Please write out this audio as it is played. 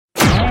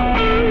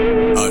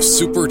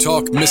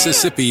SuperTalk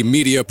Mississippi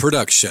media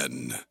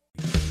production.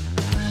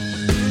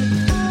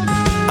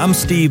 I'm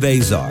Steve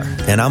Azar,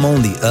 and I'm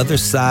on the other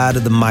side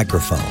of the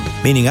microphone,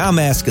 meaning I'm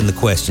asking the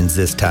questions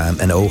this time,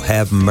 and oh,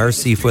 have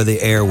mercy for the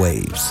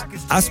airwaves.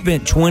 I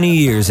spent 20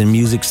 years in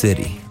Music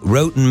City,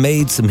 wrote and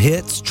made some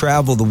hits,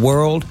 traveled the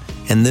world,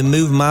 and then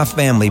moved my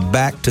family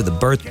back to the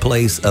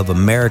birthplace of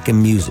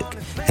American music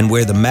and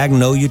where the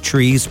magnolia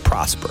trees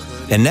prosper.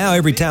 And now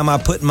every time I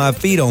put my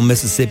feet on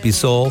Mississippi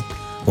soil,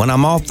 when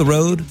I'm off the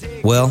road,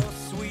 well,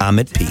 I'm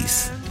at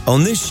peace.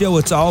 On this show,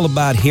 it's all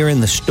about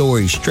hearing the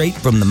stories straight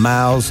from the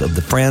mouths of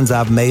the friends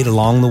I've made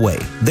along the way,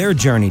 their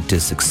journey to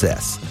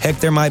success. Heck,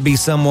 there might be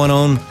someone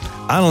on,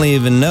 I don't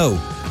even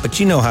know, but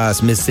you know how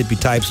us Mississippi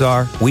types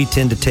are. We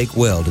tend to take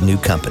well to new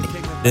company.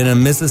 In a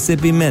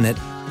Mississippi Minute,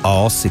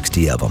 all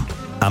 60 of them.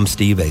 I'm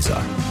Steve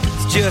Azar.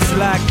 It's just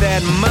like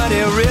that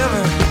muddy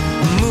river,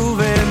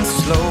 moving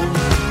slow.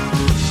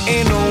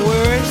 Ain't no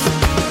worries,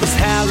 it's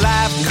how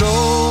life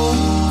goes,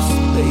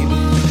 baby.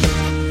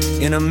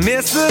 In a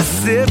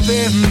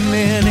Mississippi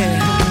Minute.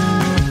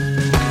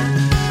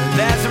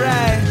 That's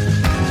right.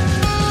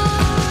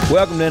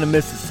 Welcome to the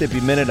Mississippi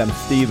Minute. I'm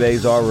Steve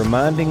Azar,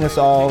 reminding us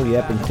all,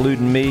 yep,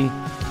 including me,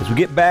 as we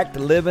get back to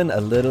living a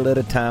little at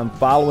a time,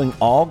 following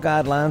all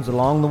guidelines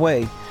along the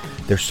way.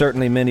 There's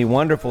certainly many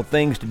wonderful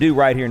things to do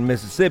right here in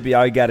Mississippi.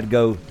 All you got to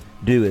go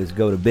do is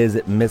go to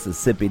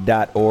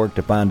visitmississippi.org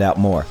to find out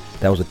more.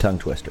 That was a tongue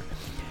twister.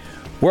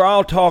 We're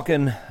all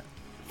talking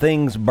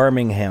things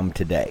Birmingham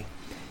today.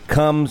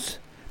 Comes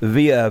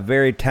via a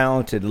very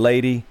talented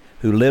lady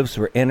who lives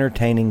for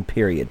entertaining,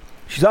 period.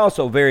 She's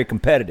also very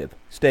competitive.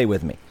 Stay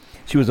with me.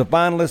 She was a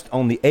finalist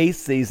on the 8th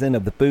season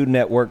of the Food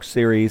Network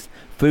series,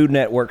 Food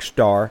Network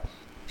Star.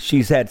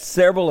 She's had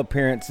several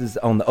appearances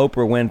on the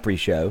Oprah Winfrey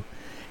Show.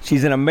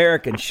 She's an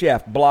American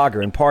chef,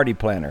 blogger, and party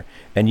planner.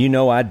 And you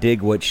know I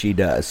dig what she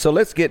does. So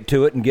let's get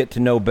to it and get to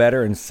know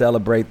better and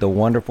celebrate the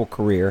wonderful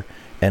career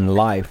and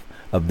life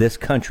of this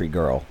country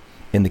girl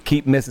in the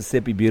Keep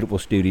Mississippi Beautiful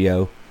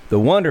studio, the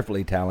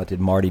wonderfully talented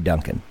Marty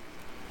Duncan.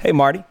 Hey,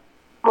 Marty.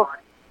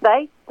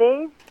 Hey,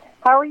 Steve.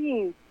 How are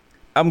you?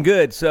 I'm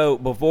good. So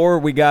before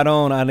we got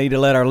on, I need to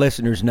let our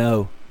listeners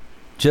know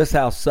just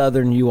how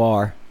Southern you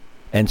are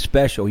and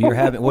special. You're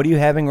having. What are you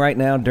having right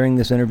now during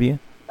this interview?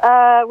 Well,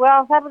 I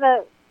was having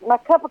my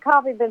cup of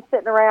coffee been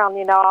sitting around,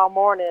 all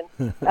morning.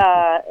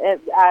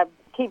 I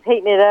keep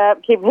heating it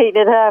up.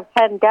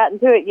 Hadn't gotten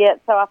to it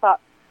yet, so I thought,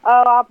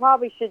 I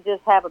probably should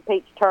just have a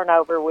peach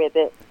turnover with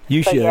it.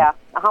 You should. Yeah,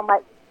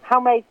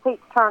 homemade peach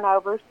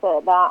turnovers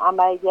that I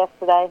made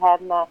yesterday, had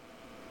in the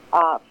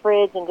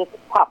fridge and just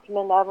popped them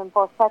in the oven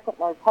for a second.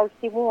 They're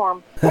toasty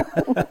warm.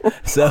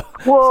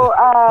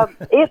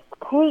 It's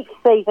peach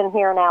season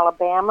here in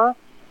Alabama,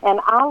 and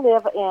I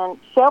live in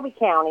Shelby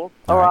County,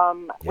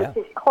 which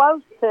is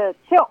close to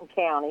Chilton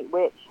County,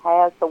 which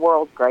has the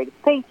world's greatest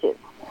peaches.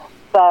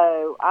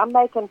 So I'm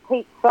making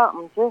peach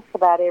something just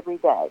about every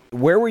day.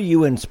 Where were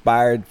you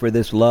inspired for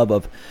this love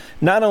of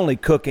not only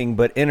cooking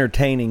but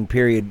entertaining,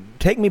 period?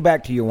 Take me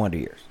back to your wonder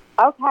years.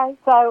 Okay,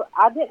 so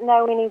I didn't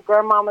know any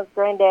grandmamas,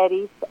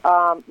 granddaddies.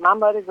 My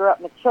mother grew up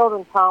in a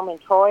children's home in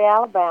Troy,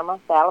 Alabama,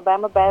 the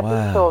Alabama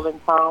Baptist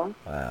Children's Home.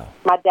 Wow.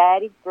 My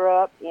daddy grew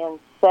up in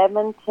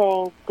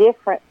 17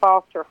 different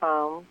foster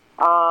homes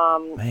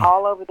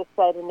all over the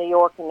state of New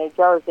York and New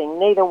Jersey.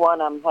 Neither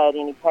one of them had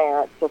any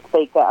parents to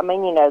speak of. I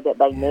mean, that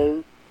they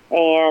knew.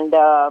 And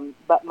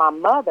but my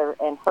mother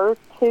and her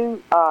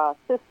two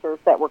sisters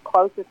that were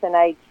closest in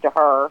age to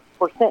her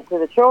were sent to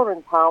the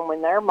children's home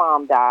when their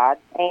mom died.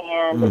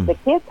 And the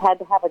kids had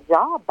to have a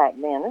job back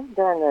then. This was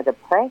during the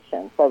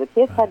Depression, so the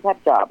kids had to have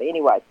a job.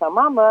 Anyway, so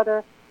my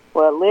mother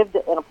lived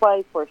in a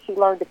place where she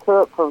learned to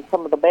cook from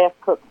some of the best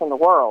cooks in the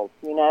world,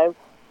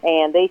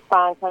 And these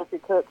fine country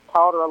cooks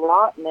taught her a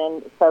lot, and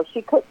then so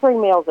she cooked 3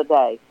 meals a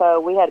day.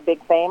 So we had a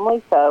big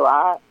family, so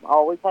I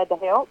always had to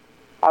help.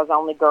 I was the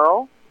only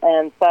girl,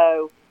 and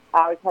so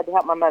I always had to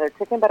help my mother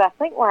cooking. But I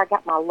think where I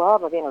got my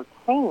love of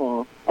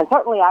entertaining, and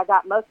certainly I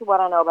got most of what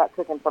I know about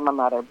cooking from my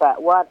mother,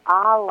 but what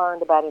I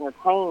learned about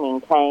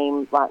entertaining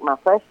came like my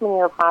freshman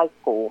year of high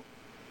school,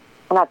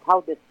 and I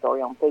told this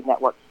story on Food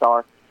Network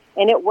Star.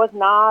 And it was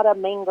not a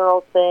mean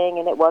girl thing,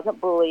 and it wasn't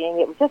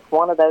bullying. It was just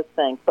one of those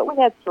things. But we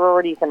had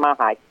sororities in my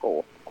high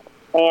school.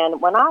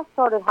 And when I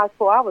started high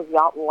school, I was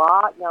a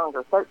lot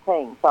younger,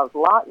 13. So I was a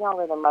lot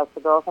younger than most of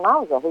the girls, and I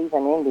was a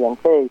heathen Indian,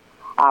 too.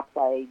 I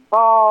played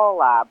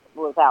ball. I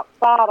was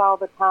outside all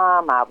the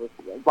time. I was,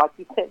 like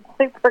you said,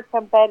 super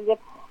competitive.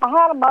 I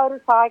had a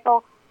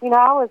motorcycle.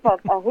 I was a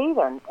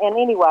heathen. And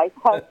anyway,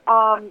 so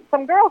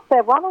some girls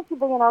said, why don't you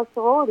be in our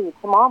sorority?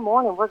 Tomorrow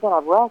morning we're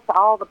going to rush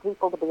all the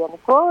people to be in the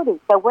sorority.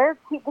 So wear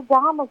cute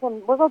pajamas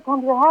and we're going to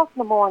come to your house in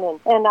the morning.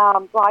 And I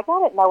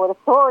didn't know what a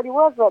sorority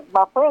was, but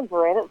my friends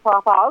were in it. So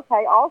I thought,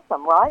 okay,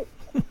 awesome, right?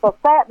 So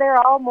sat there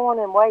all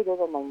morning and waited,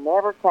 and they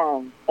never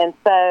came. And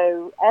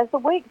so as the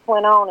weeks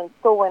went on and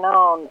school went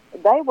on,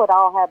 they would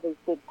all have these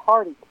big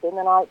parties,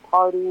 spend-the-night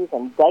parties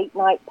and date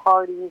night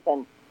parties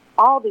and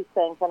all these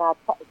things. And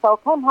so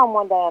I came home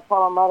one day and I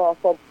told my mother, I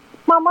said,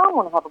 Mom, I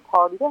want to have a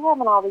party. They're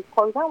having all these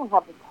parties. I want to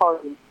have a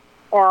party.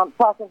 so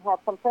I can have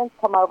some friends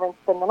come over and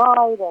spend the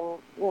night.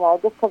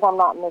 And, just because I'm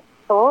not in this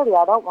sorority,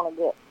 I don't want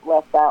to get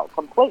left out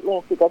completely.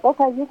 And she goes,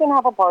 okay, you can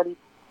have a party.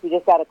 You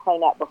just got to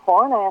clean up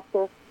before and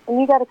after, and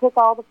you got to cook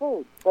all the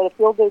food. But if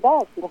you'll do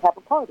that, you can have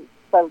a party.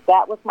 So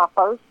that was my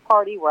first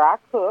party where I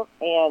cooked,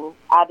 and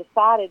I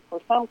decided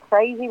for some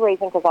crazy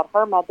reason, because I'd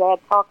heard my dad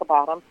talk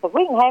about them, because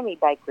we didn't have any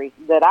bakeries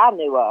that I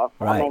knew of.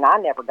 Right. I mean, I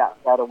never got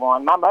to go to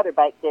one. My mother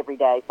baked every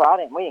day, so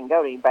we didn't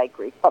go to any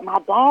bakeries. But my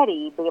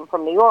daddy, being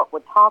from New York,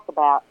 would talk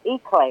about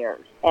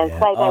eclairs and say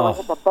they were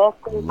the best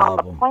food on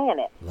the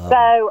planet.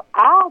 So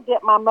I'll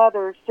get my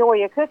mother's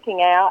joy of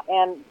cooking out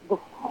and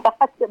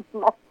decided to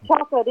make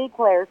chocolate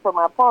eclairs for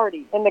my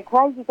party. And the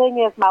crazy thing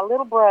is, my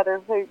little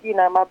brother, who,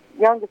 my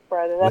youngest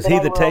brother, was he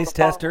the taste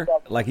tester?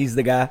 Like he's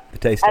the guy, the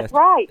taste tester? That's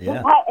right.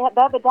 Yeah.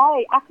 The other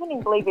day, I couldn't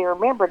even believe he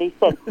remembered. He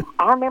said,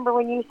 I remember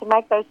when you used to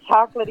make those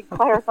chocolate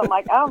eclairs. I'm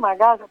like, oh my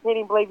gosh, I can't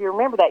even believe you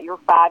remember that. You're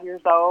 5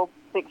 years old,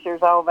 6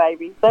 years old,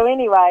 baby. So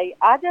anyway,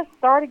 I just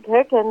started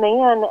cooking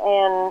then,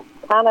 and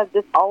kind of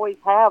just always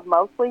have,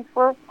 mostly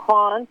for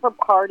fun, for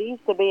parties,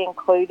 to be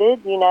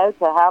included, to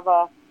have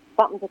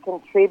something to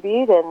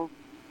contribute, and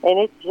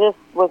it just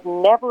was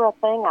never a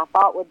thing I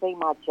thought would be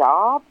my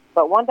job.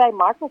 But one day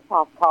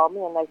Microsoft called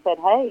me and they said,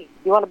 hey,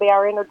 you want to be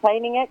our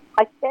entertaining ex?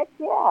 I said,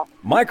 yeah.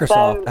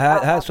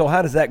 Microsoft, so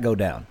how does that go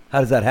down? How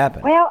does that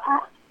happen? Well,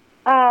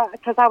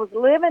 because I was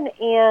living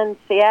in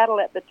Seattle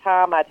at the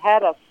time, I'd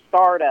had a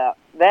startup.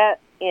 That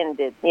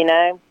ended,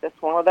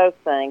 It's one of those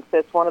things.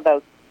 It's one of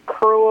those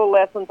cruel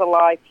lessons of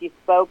life. You're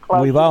so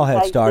close. We've all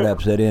had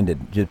startups that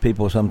ended. Just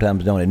people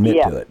sometimes don't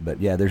admit to it.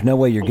 But yeah, there's no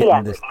way you're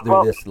getting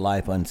through this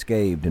life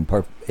unscathed and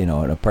in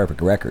a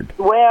perfect record.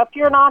 Well, if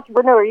you're an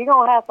entrepreneur, you're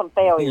gonna have some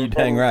failures. You're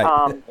dang right.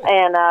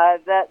 And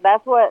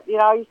that's what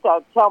I used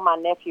to tell my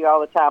nephew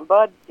all the time.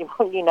 Bud, they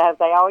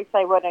always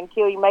say, "What doesn't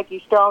kill you make you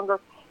stronger."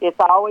 It's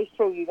always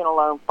true. You're going to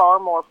learn far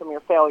more from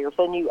your failures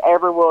than you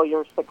ever will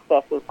your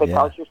successes,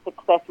 because your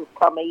successes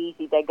come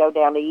easy. They go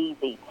down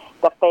easy.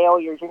 The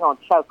failures, you're going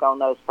to choke on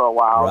those for a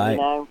while,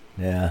 right.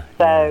 Yeah.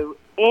 So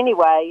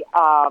anyway,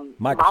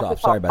 Microsoft,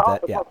 sorry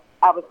about that. Yeah.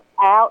 I was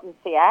out in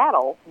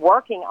Seattle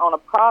working on a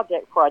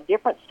project for a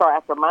different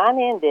startup. After mine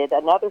ended,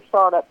 another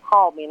startup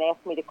called me and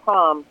asked me to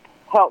come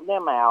help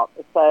them out.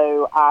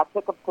 So I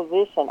took a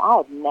position.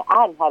 I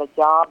hadn't had a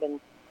job,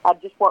 and I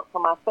just worked for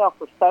myself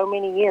for so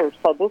many years.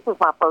 So this was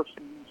my first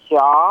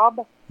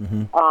job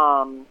in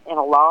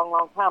a long,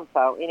 long time.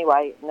 So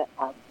anyway,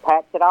 I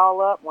packed it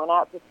all up, went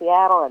out to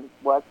Seattle, and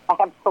was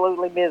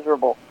absolutely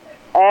miserable.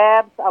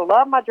 I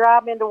love my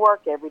drive into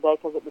work every day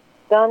because it was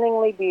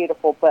stunningly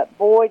beautiful. But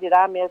boy, did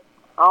I miss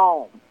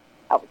home.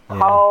 I was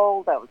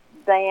cold. I was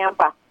damp.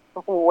 I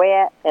was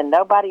wet, and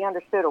nobody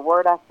understood a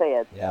word I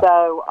said. Yeah.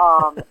 So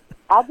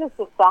I just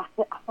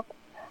decided.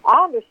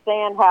 I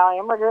understand how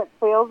immigrants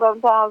feel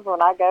sometimes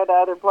when I go to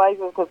other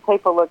places, because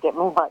people look at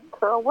me like,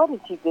 girl, what did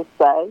you just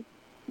say?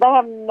 They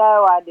have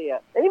no idea.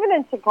 Even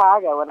in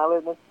Chicago, when I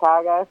lived in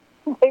Chicago,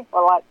 people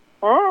are like,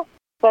 huh?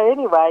 So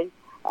anyway,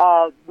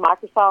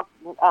 Microsoft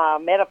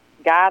met a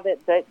guy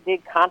that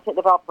did content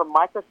development for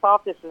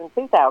Microsoft. This was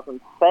in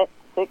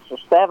 2006 or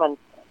 7.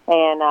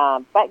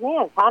 And back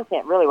then,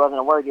 content really wasn't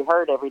a word you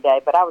heard every day,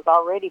 but I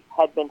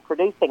had been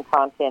producing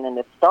content in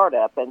this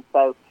startup. And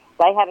so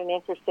they had an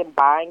interest in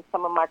buying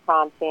some of my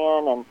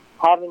content and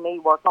having me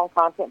work on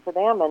content for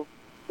them. And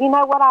you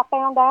know what I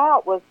found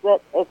out was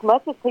that as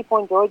much as people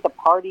enjoyed the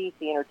parties,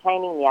 the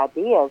entertaining, the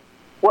ideas,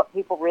 what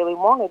people really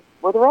wanted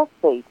were the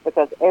recipes,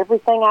 because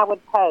everything I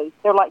would post,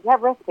 they're like, you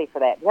have a recipe for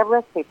that, you have a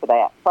recipe for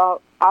that.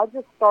 So I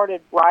just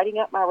started writing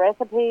up my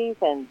recipes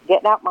and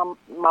getting out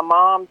my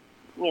mom's,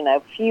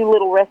 few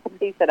little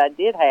recipes that I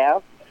did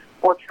have,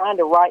 or trying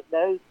to write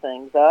those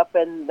things up.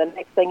 And the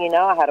next thing you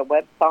know, I had a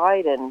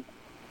website, and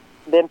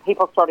then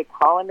people started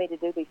calling me to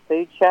do these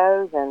food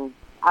shows, and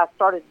I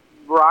started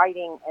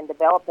writing and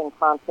developing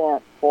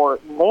content for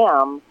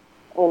them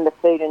in the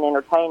food and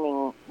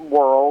entertaining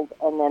world,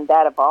 and then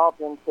that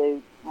evolved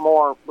into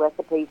more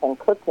recipes and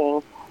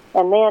cooking.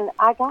 And then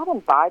I got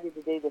invited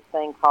to do this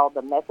thing called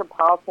the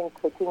Metropolitan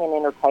Cooking and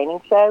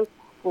Entertaining Show,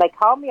 and they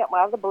called me up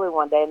out of the blue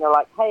one day, and they're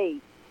like, hey,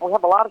 we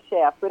have a lot of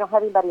chefs. We don't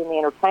have anybody in the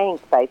entertaining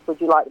space.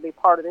 Would you like to be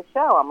part of this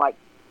show? I'm like,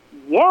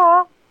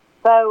 yeah.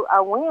 So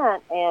I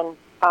went, and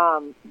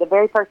the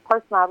very first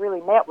person I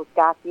really met was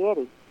Guy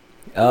Fieri.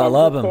 I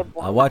love him.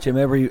 I watch him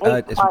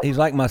he's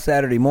like my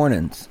Saturday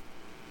mornings.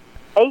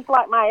 He's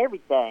like my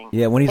everything.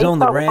 Yeah, when he's on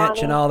the ranch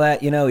funny. And all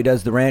that, he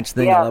does the ranch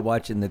thing. Yeah. I love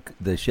watching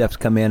the chefs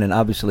come in, and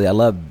obviously I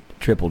love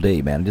Triple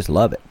D, man. I just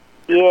love it.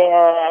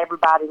 Yeah,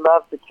 everybody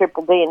loves the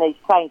Triple D, and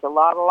he's changed a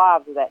lot of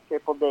lives with that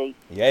Triple D.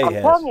 Yeah, I'm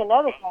telling you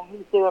another thing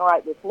he's doing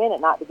right this minute,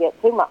 not to get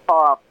too much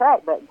far off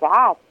track, but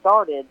Guy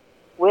started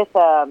with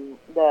I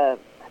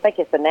think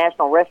it's the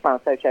National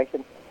Restaurant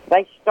Association.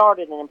 They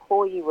started an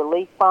employee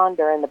relief fund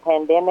during the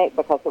pandemic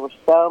because there were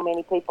so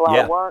many people out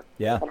of work.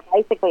 Yeah. And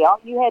basically all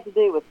you had to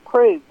do was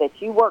prove that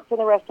you worked in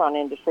the restaurant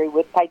industry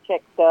with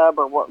Paycheck Stub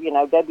or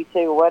W-2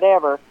 or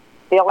whatever,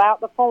 fill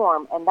out the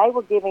form, and they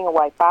were giving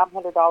away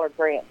 $500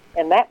 grants.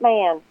 And that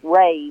man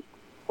raised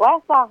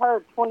last I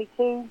heard,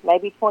 22,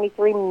 maybe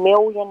 $23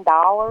 million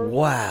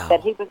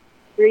that he was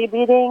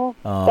distributing.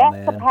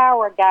 That's the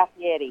power of Guy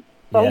Fieri.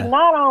 So he's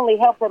not only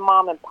helping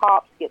mom and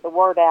pops get the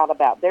word out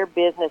about their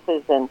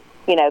businesses and,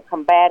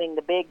 combating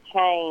the big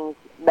chains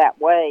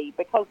that way,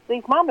 because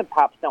these mom and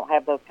pops don't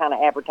have those kind of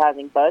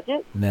advertising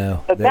budgets.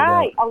 No, but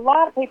Guy, a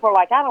lot of people are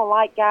like, I don't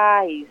like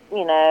Guy. He's,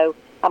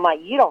 I'm like,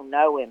 you don't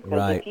know him.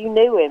 Because if you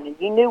knew him and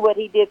you knew what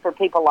he did for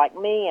people like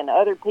me and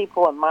other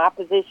people in my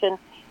position,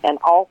 and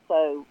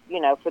also,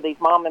 for these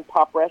mom and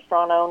pop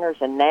restaurant owners,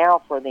 and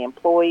now for the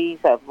employees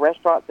of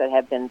restaurants that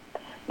have been,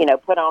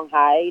 put on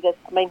hiatus.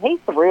 I mean, he's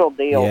the real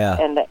deal. Yeah.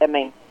 And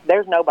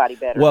there's nobody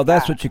better. Well,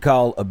 that's what you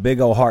call a big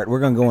old heart.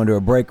 We're going to go into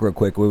a break real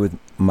quick. We're with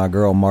my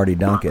girl, Marty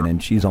Duncan,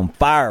 and she's on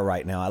fire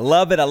right now. I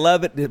love it.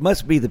 It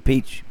must be the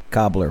peach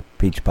cobbler,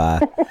 peach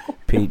pie,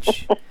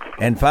 peach.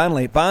 And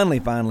finally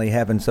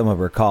having some of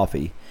her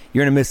coffee.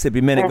 You're in a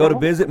Mississippi Minute. Go to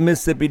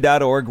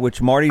visitmississippi.org,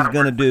 which Marty's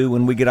going to do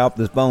when we get off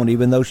this phone,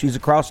 even though she's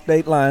across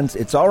state lines.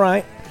 It's all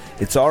right.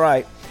 It's all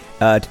right.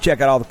 To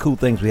check out all the cool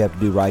things we have to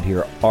do right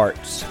here,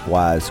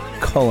 arts-wise,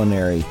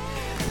 culinary,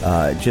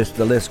 just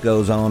the list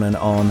goes on and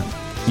on.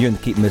 You're in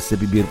the Keep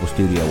Mississippi Beautiful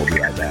studio. We'll be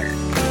right back.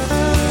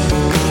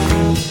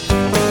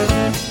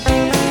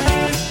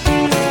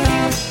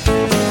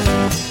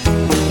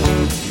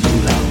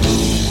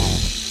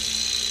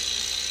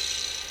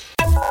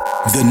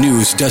 The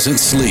news doesn't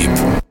sleep,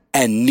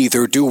 and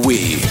neither do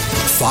we.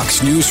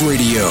 Fox News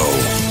Radio.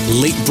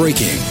 Late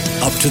breaking,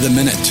 up to the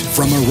minute,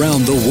 from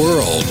around the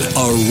world,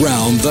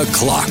 around the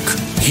clock.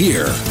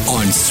 Here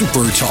on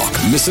Super Talk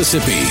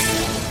Mississippi.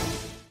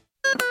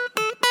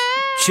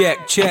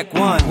 Check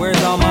one.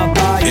 Where's all my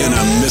volume? In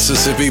a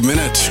Mississippi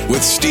Minute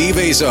with Steve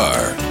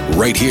Azar.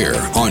 Right here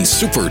on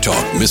Super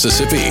Talk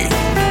Mississippi.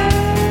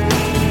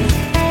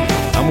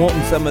 I'm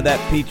wanting some of that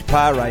peach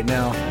pie right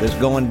now that's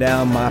going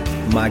down.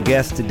 My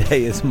guest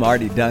today is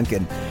Marty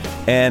Duncan.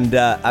 And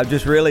I'm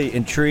just really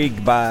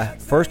intrigued by,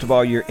 first of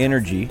all, your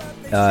energy.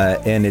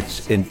 And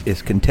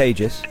it's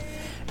contagious.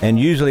 And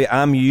usually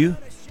I'm you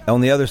on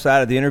the other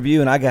side of the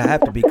interview, and I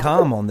have to be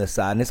calm on this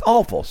side. And it's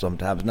awful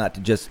sometimes not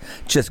to just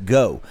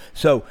go.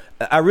 So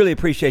I really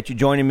appreciate you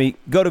joining me.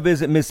 Go to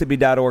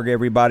visitmississippi.org,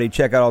 everybody.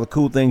 Check out all the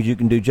cool things you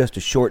can do just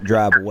a short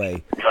drive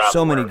away.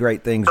 So many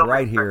great things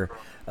right here.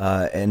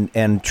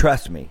 And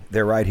trust me,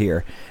 they're right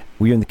here.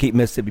 We're in the Keep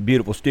Mississippi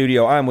Beautiful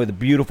studio. I'm with a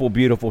beautiful,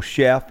 beautiful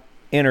chef,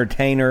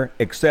 entertainer,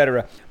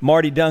 etc.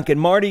 Marty Duncan.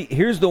 Marty,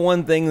 here's the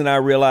one thing that I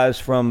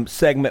realized from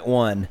segment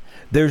one.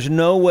 There's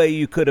no way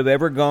you could have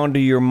ever gone to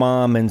your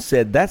mom and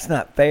said, that's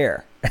not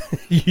fair.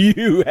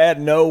 You had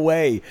no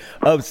way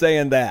of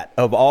saying that.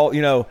 Of all,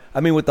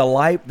 with the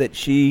life that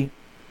she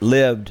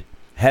lived,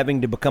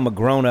 having to become a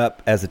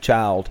grown-up as a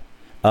child,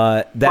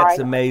 that's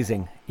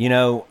amazing.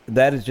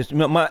 That is just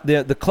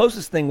the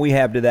closest thing we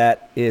have to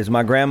that is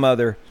my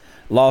grandmother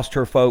lost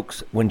her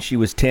folks when she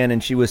was 10,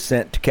 and she was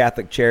sent to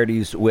Catholic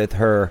Charities with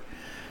her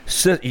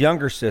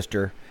younger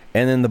sister,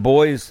 and then the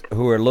boys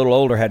who were a little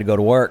older had to go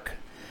to work.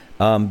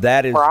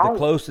 That is the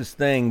closest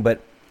thing,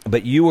 but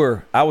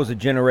I was a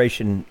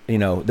generation,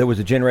 there was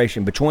a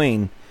generation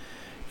between.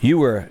 You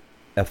were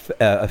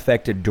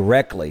affected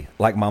directly,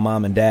 like my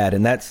mom and dad,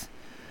 and that's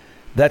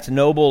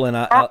noble,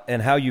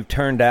 and how you've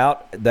turned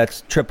out,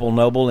 that's triple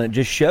noble, and it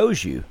just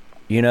shows you,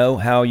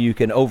 how you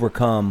can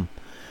overcome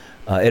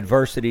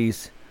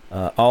adversities,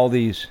 all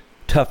these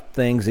tough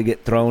things that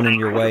get thrown in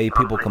your way.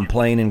 People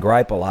complain and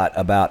gripe a lot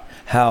about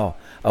how,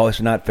 it's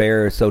not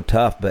fair, it's so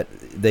tough, but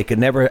they could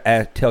never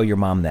tell your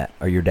mom that,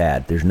 or your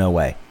dad. There's no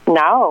way.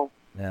 No.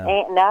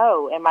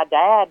 And my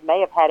dad may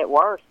have had it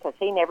worse because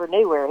he never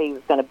knew where he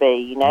was going to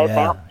be,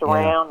 bounced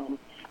around. And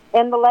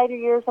in the later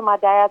years of my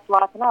dad's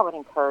life, and I would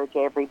encourage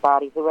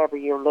everybody, wherever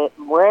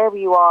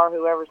you are,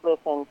 whoever's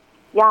listening,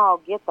 y'all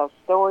get those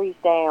stories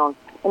down.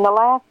 In the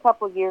last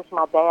couple of years of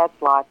my dad's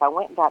life, I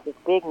went and got this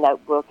big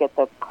notebook at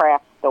the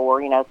craft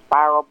store,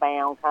 spiral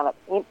bound, kind of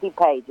empty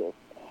pages.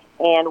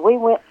 And we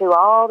went through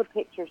all the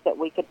pictures that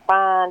we could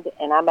find,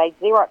 and I made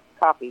Xerox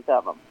copies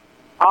of them.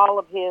 All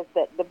of his,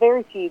 the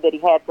very few that he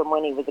had from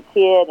when he was a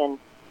kid, and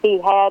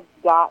he had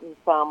gotten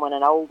some when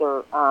an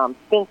older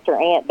spinster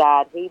aunt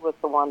died. He was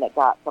the one that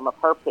got some of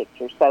her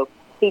pictures. So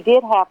he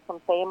did have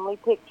some family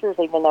pictures,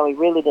 even though he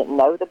really didn't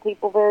know the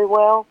people very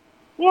well.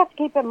 You have to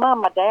keep in mind,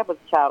 my dad was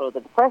a child of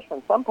the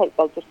Depression. Some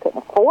people just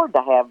couldn't afford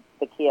to have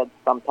the kids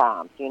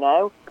sometimes,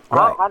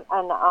 Right.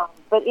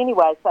 But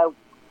anyway, so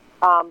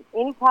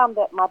anytime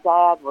that my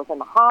dad was in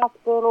the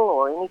hospital,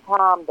 or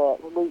anytime that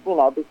we,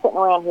 be sitting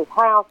around his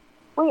house,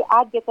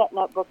 I'd get that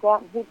notebook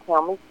out and he'd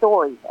tell me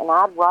stories, and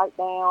I'd write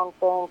down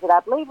things, and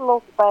I'd leave a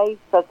little space,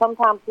 so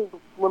sometimes he'd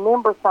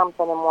remember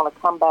something and want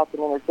to come back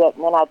and interject,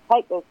 and then I'd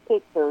take those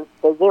pictures,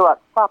 the Xerox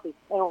copies,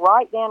 and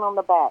write down on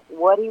the back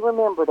what he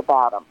remembered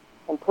about them,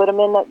 and put them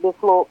in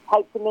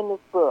taped them in this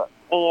book.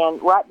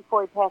 And right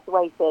before he passed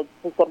away,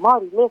 he said,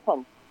 Marty,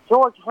 listen,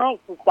 George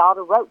Hanks'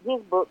 daughter wrote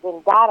his book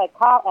and got a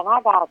copy, and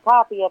I got a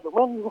copy of it.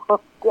 When you going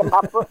to get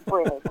my book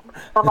printed?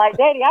 I'm like,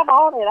 Daddy, I'm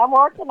on it. I'm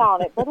working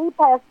on it. But he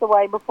passed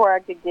away before I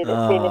could get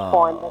it finished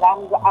for him. But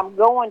I'm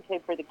going to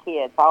for the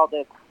kids, all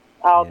the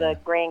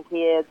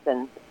grandkids,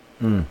 and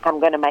I'm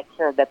going to make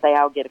sure that they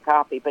all get a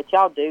copy. But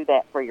y'all do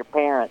that for your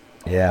parents.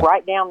 Yeah.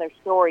 Write down their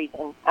stories.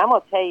 And I'm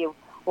going to tell you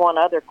one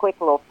other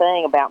quick little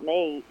thing about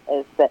me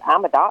is that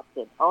I'm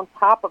adopted. On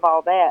top of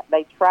all that,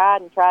 they tried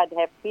to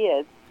have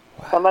kids.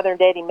 Wow. My mother and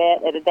Daddy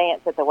met at a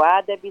dance at the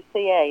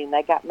YWCA, and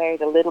they got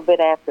married a little bit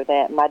after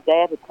that. My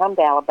dad had come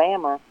to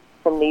Alabama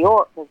from New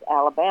York because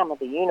Alabama,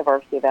 the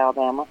University of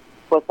Alabama,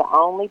 was the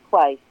only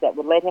place that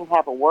would let him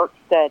have a work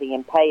study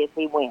and pay as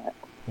he went.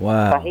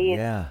 Wow,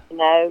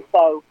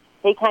 So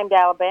he came to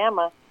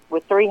Alabama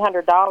with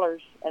 $300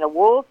 and a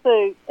wool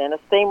suit and a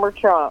steamer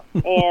trunk.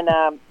 And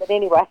but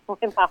anyway,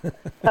 when my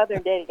mother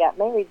and Daddy got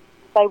married,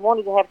 they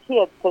wanted to have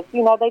kids because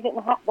they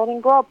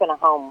didn't grow up in a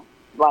home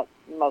like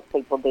most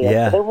people did.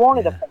 Yeah. So they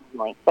wanted a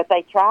family, but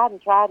they tried and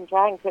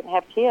couldn't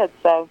have kids.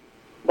 So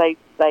they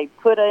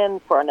put in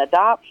for an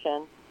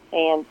adoption,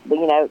 and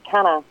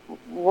kind of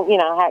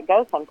how it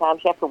goes.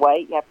 Sometimes you have to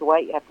wait.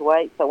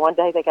 So one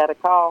day they got a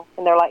call,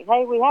 and they're like,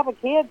 "Hey, we have a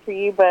kid for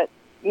you, but."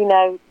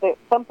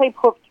 Some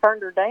people have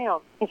turned her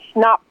down. She's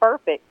not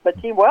perfect,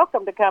 but you're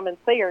welcome to come and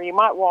see her. You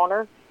might want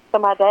her. So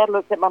my dad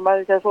looked at my mother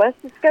and says, let's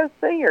just go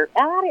see her.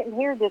 And I didn't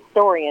hear this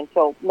story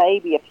until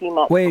maybe a few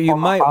months Well, you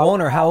might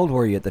want her. Died. How old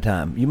were you at the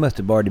time? You must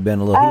have already been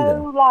a little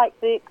heathen. Oh, like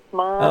 6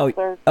 months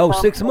or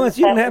something. 6 months?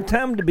 You didn't have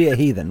time to be a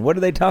heathen. What are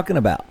they talking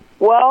about?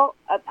 Well,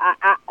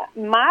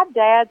 my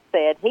dad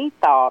said he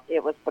thought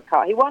it was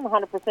because he wasn't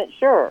 100%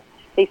 sure.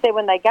 He said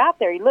when they got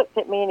there, he looked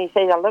at me and he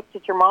said, I looked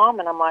at your mom,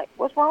 and I'm like,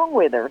 what's wrong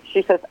with her?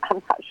 She says,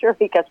 I'm not sure.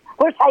 He goes,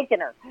 we're taking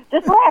her.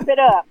 Just wrap it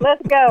up.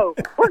 Let's go.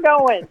 We're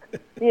going.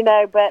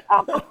 But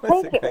I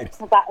think it was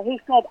because he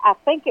said, I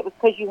think it was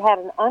because you had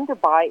an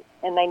underbite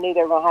and they knew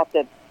they were going to have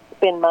to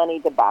spend money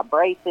to buy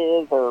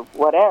braces or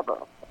whatever.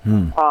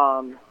 I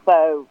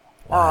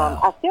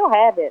still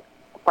have it,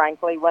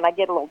 frankly, when I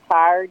get a little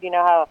tired. You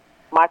know how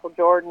Michael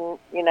Jordan,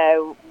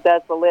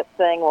 does the lip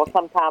thing? Well,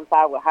 sometimes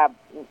I will have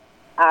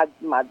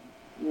my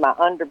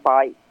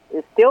underbite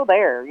is still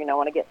there.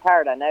 When I get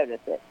tired, I notice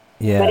it.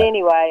 Yeah. But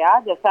anyway,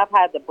 I've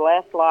had the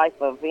blessed life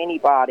of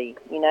anybody.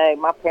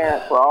 My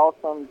parents were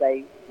awesome.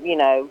 They,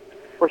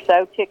 were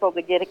so tickled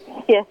to get a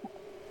kid.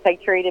 They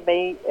treated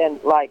me and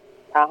like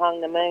I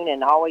hung the moon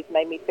and always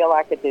made me feel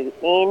I could do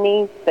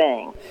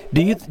anything.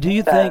 Do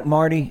you think,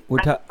 Marty?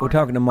 We're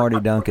talking to Marty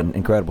Duncan,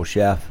 incredible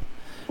chef.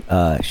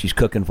 She's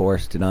cooking for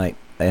us tonight.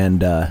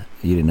 And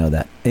you didn't know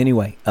that.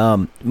 Anyway,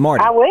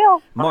 Marty. I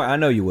will. I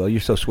know you will.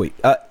 You're so sweet.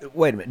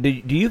 Wait a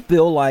minute. Do you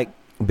feel like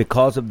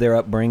because of their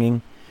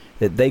upbringing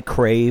that they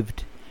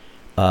craved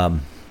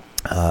the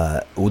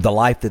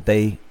life that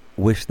they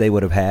wish they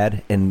would have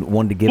had and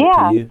wanted to give it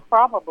to you? Yeah,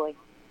 probably.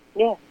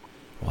 Yeah.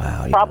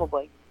 Wow.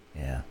 Probably.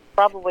 Yeah.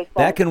 Probably so.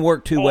 That can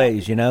work two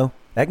ways, That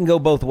can go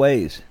both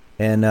ways.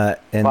 And well,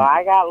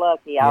 I got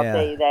lucky. I'll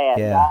tell you that.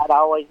 Yeah. God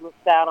always looks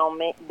down on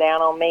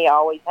me.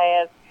 Always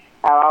has.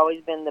 I've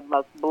always been the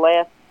most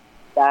blessed.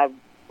 I've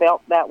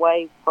felt that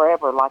way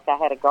forever, like I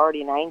had a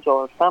guardian angel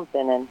or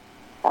something, and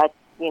I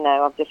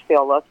just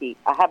feel lucky.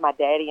 I had my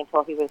daddy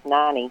until he was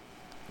 90.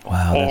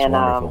 Wow, that's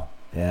wonderful.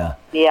 Yeah.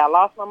 Yeah, I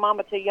lost my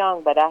mama too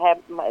young, but I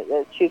had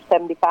she was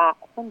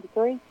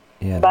 73.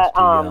 Yeah, that's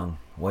too young,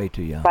 way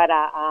too young. But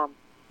I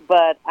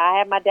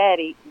had my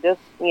daddy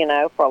just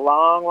for a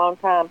long, long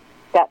time.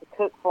 Got to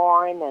cook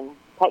for him and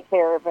take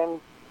care of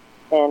him.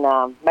 And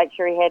make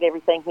sure he had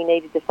everything he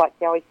needed, just like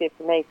he always did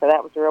for me. So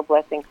that was a real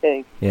blessing,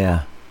 too.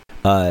 Yeah.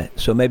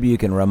 So maybe you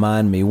can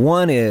remind me.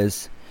 One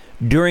is,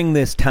 during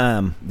this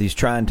time, these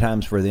trying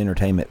times for the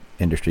entertainment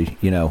industry,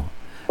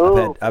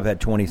 I've had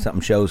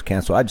 20-something shows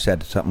canceled. I just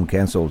had something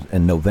canceled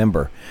in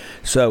November.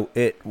 So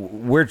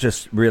we're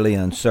just really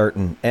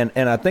uncertain. And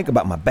I think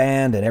about my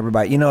band and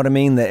everybody, you know what I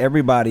mean? That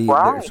everybody,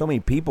 there's so many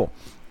people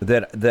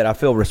that I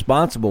feel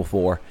responsible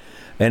for,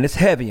 and it's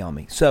heavy on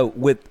me. So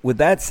with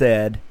that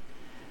said,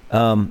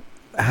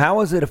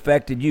 how has it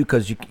affected you?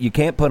 Because you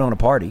can't put on a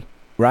party,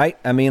 right?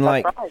 I mean,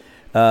 That's right.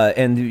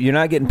 And you're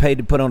not getting paid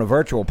to put on a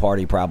virtual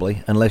party,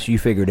 probably, unless you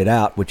figured it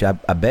out, which I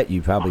bet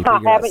you probably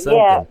figured out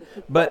something.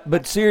 Yet.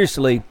 But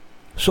seriously,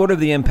 sort of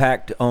the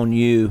impact on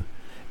you,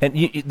 and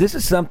this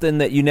is something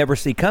that you never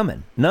see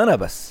coming. None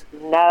of us.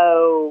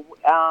 No.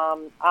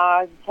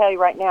 I'll tell you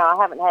right now,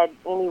 I haven't had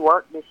any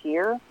work this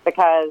year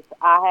because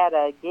I had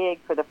a gig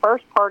for the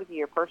first part of the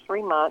year, first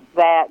 3 months,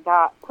 that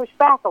got pushed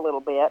back a little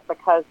bit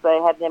because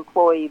they had an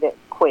employee that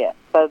quit.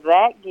 So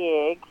that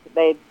gig,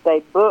 they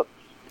booked,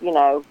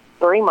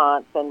 3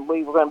 months, and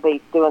we were going to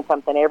be doing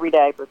something every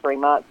day for 3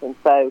 months. And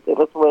so it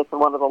was with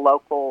one of the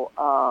local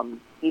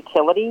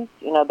utilities,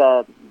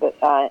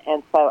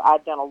 and so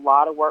I'd done a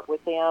lot of work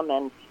with them,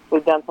 and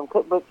we've done some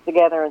cookbooks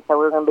together, and so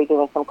we're going to be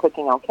doing some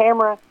cooking on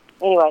camera.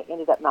 Anyway, it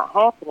ended up not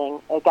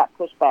happening. It got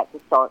pushed back to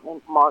start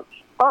in March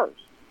 1st.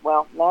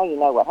 Well, now you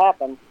know what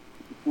happened.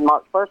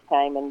 March 1st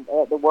came, and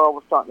the world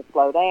was starting to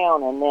slow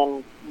down, and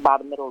then by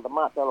the middle of the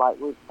month, they're like,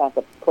 we're going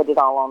to put it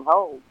all on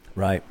hold.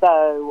 Right.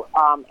 So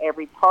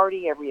every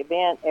party, every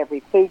event,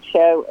 every food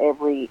show,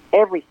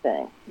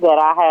 everything that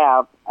I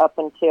have up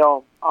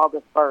until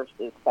August 1st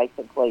is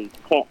basically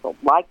canceled.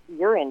 Like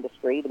your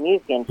industry, the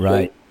music industry,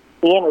 right.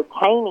 The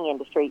entertaining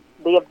industry,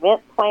 the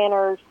event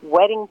planners,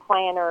 wedding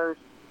planners,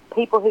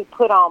 people who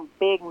put on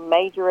big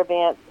major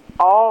events,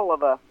 all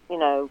of us,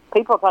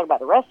 people talk about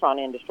the restaurant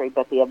industry,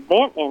 but the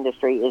event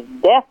industry is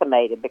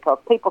decimated because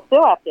people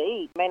still have to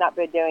eat. May not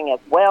be doing as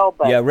well,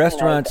 but... Yeah,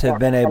 restaurants have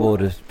been able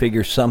to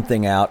figure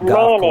something out,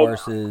 golf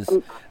courses.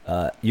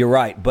 You're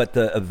right, but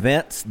the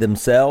events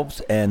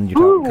themselves, and you're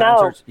talking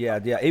concerts,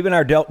 even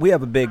our we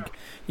have a big,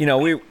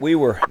 we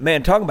were,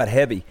 talking about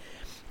heavy.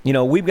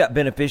 We've got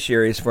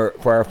beneficiaries for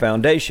our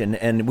foundation,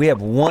 and we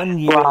have one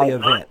yearly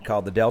event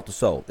called the Delta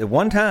Soul. At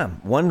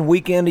one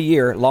weekend a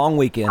year, long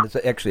weekend. It's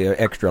actually an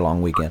extra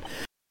long weekend.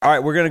 All right,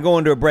 we're going to go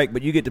into a break,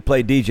 but you get to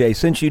play DJ.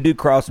 Since you do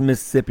cross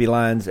Mississippi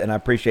lines, and I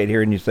appreciate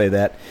hearing you say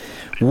that,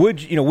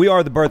 we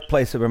are the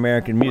birthplace of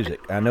American music.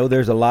 I know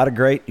there's a lot of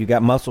you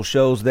got Muscle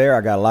Shoals there.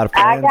 I got a lot of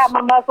fans. I got my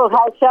Muscle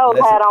Shoals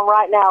hat on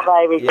right now,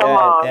 baby. Come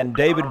on. And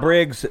David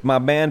Briggs, my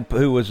man,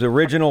 who was the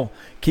original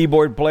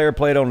keyboard player,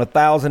 played on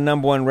 1,000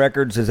 number one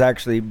records, is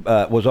actually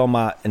was on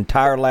my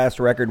entire last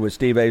record with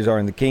Steve Azar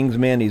and the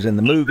Kingsmen. He's in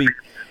the movie.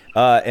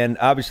 And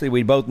obviously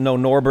we both know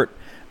Norbert.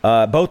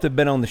 Both have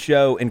been on the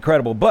show.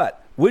 Incredible. But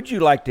would you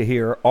like to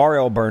hear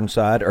R.L.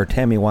 Burnside or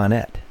Tammy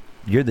Wynette?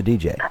 You're the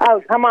DJ.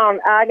 Oh, come on.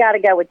 I got to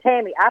go with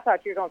Tammy. I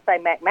thought you were going to say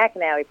Mac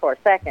McAnally for a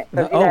second.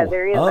 Because,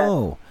 there is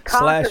a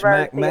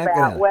controversy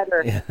about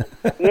whether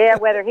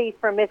he's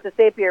from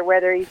Mississippi or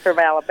whether he's from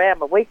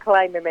Alabama. We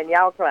claim him and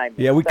y'all claim him.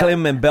 Yeah, we claim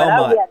him in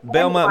Belmont.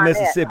 Belmont,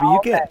 Mississippi. You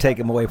can't take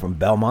him away from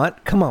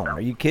Belmont. Come on.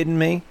 Are you kidding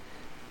me?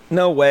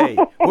 No way.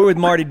 We're with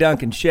Marty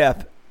Duncan,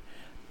 chef,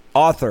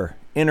 author,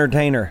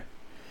 entertainer.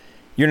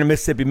 You're in a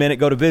Mississippi Minute.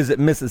 Go to visit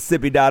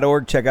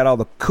Mississippi.org. Check out all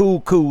the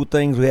cool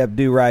things we have to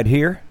do right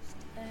here.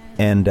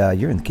 And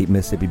you're in the Keep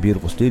Mississippi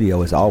Beautiful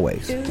studio as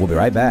always. We'll be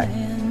right back.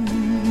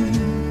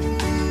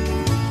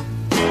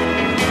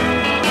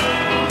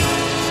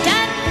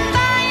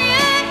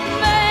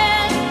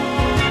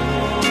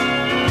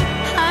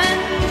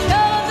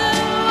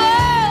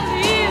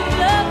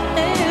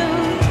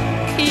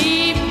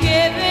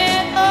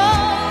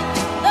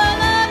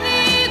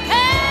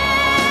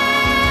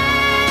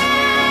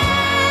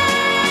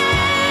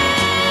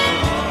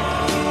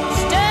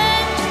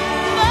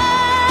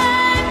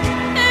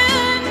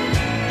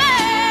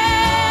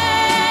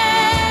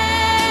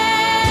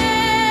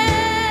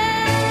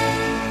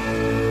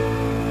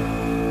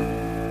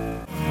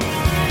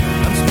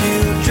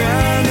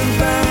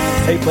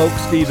 Hey folks,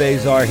 Steve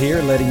Azar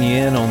here, letting you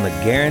in on the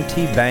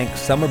Guarantee Bank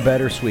Summer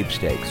Better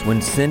Sweepstakes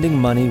when sending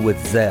money with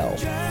Zelle.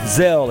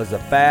 Zelle is a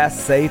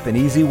fast, safe, and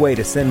easy way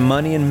to send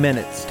money in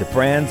minutes to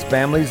friends,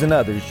 families, and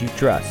others you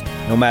trust,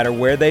 no matter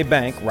where they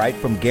bank, right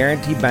from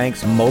Guarantee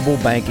Bank's mobile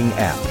banking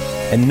app.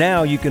 And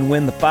now you can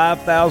win the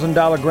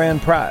 $5,000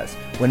 grand prize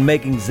when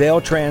making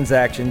Zelle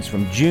transactions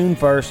from June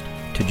 1st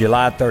to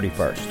July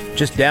 31st.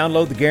 Just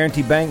download the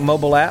Guarantee Bank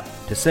mobile app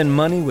to send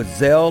money with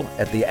Zelle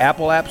at the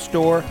Apple App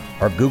Store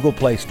or Google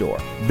Play Store.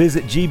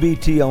 Visit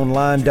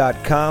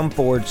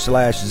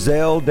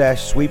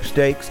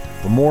gbtonline.com/Zelle-sweepstakes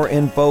for more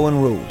info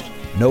and rules.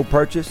 No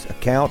purchase,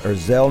 account, or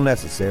Zelle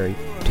necessary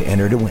to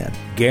enter to win.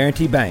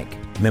 Guarantee Bank,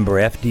 member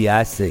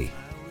FDIC.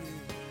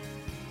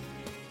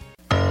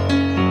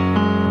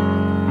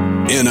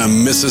 In a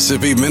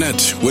Mississippi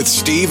Minute with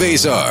Steve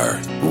Azar,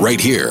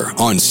 right here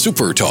on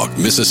Super Talk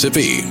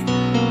Mississippi.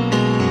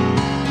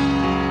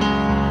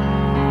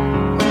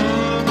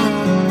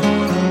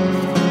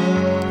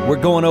 We're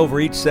going over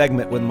each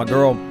segment with my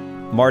girl,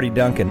 Marty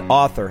Duncan,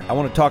 author. I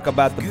want to talk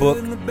about the book.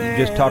 You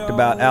just talked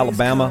about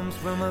Alabama,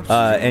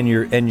 and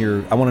your.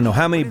 I want to know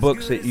how many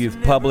books that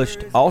you've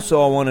published. Also,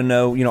 I want to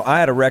know, I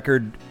had a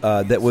record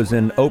that was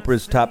in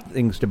Oprah's Top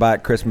Things to Buy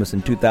at Christmas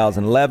in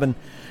 2011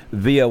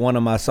 via one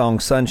of my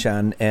songs,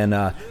 Sunshine,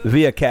 and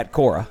via Kat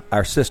Cora,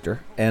 our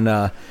sister. And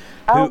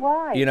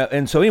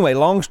and so anyway,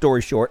 long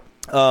story short,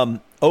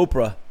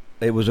 Oprah.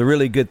 It was a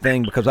really good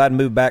thing because I'd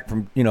moved back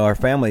from, our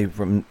family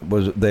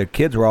the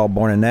kids were all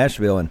born in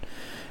Nashville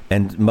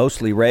and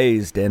mostly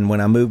raised. And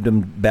when I moved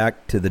them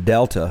back to the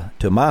Delta,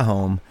 to my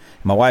home,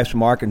 my wife's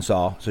from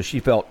Arkansas, so she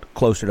felt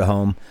closer to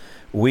home.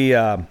 We,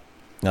 that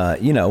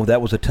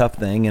was a tough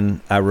thing. And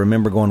I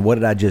remember going, what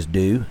did I just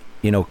do?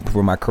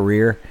 For my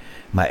career,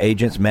 my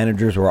agents,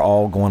 managers were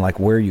all going like,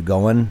 where are you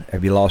going?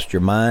 Have you lost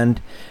your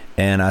mind?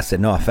 And I said,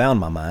 no, I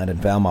found my mind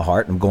and found my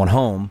heart. And I'm going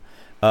home.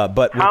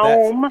 But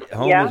home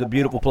is a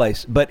beautiful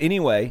place. But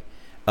anyway,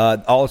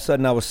 all of a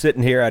sudden I was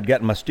sitting here. I'd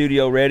gotten my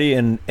studio ready,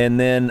 and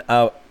then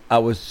I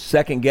was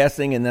second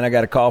guessing, and then I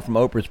got a call from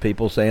Oprah's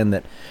people saying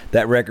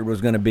that record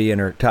was going to be in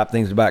her Top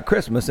Things About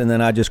Christmas, and then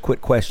I just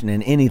quit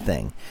questioning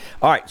anything.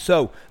 All right,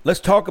 so let's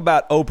talk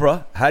about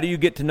Oprah. How do you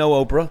get to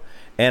know Oprah?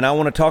 And I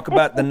want to talk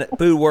about the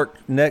Food Work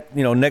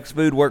next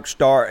Food Work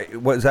Star.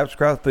 What is that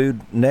called?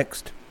 Food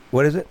Next.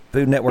 What is it?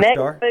 Food Network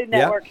Star? Food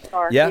Network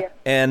Star. Yeah.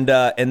 And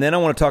then I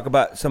want to talk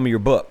about some of your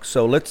books.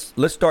 So let's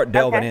start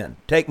delving in.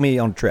 Take me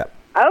on a trip.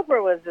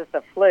 Oprah was just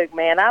a fluke,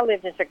 man. I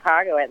lived in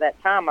Chicago at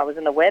that time. I was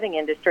in the wedding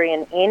industry,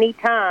 and any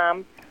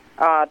time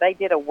they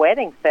did a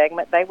wedding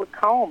segment, they would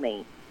call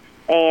me.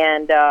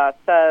 And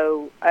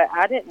so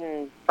I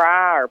didn't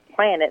try or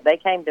plan it. They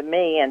came to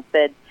me and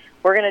said,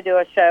 we're going to do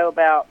a show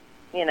about,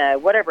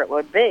 whatever it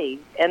would be.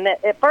 And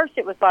at first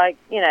it was like,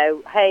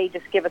 hey,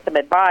 just give us some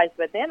advice.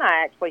 But then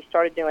I actually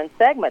started doing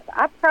segments.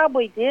 I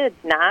probably did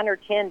 9 or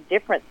 10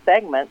 different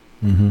segments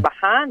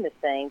behind the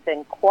scenes,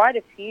 and quite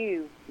a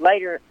few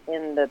later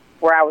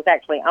where I was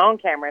actually on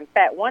camera. In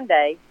fact, one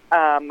day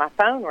my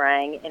phone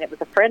rang, and it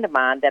was a friend of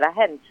mine that I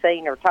hadn't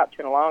seen or talked to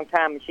in a long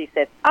time, and she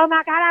said, "Oh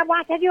my God, I'm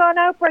watching you on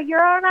Oprah.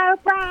 You're on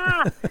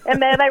Oprah!"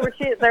 And then they were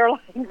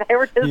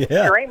just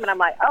screaming. I'm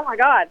like, "Oh my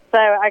God!" So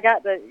I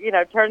got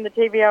to turn the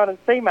TV on and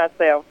see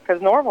myself, because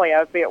normally I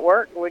would be at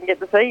work and wouldn't get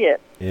to see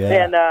it.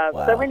 Yeah. And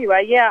so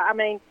anyway, I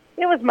mean,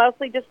 it was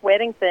mostly just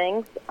wedding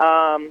things.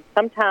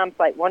 Sometimes,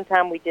 like one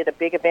time we did a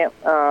big event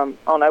on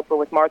Oprah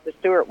with Martha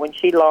Stewart when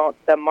she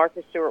launched the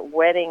Martha Stewart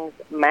Weddings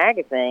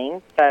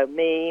magazine. So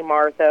me,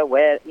 Martha,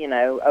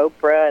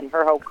 Oprah, and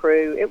her whole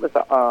crew. It was,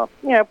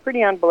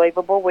 pretty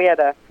unbelievable.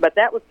 But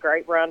that was a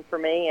great run for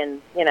me,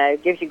 and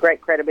it gives you great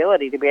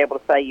credibility to be able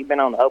to say you've been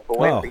on the Oprah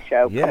Winfrey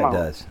Show. Yeah, Come on. It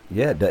does.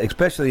 Yeah, it does.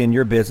 Especially in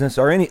your business,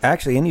 or any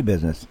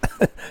business.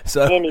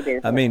 So any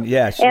business. I mean,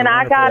 yeah.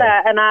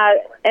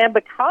 And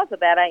because of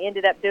that, I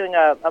ended up doing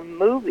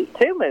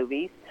two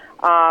movies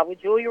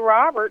with Julia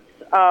Roberts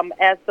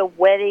as the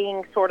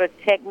wedding sort of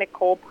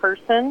technical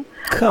person.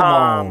 Come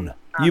on.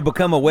 You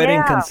become a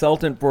wedding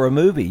consultant for a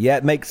movie. Yeah,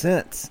 it makes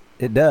sense.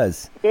 It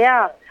does.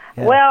 Yeah.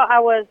 Well,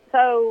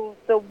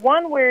 the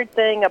one weird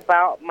thing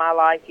about my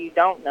life you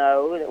don't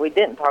know that we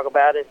didn't talk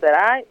about is that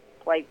I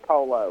played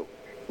polo.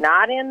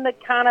 Not in the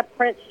kind of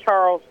Prince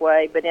Charles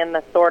way, but in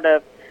the sort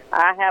of,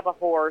 I have a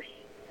horse,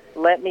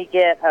 let me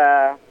get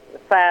a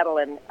saddle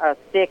and a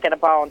stick and a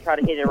ball and try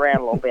to hit it around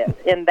a little bit,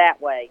 in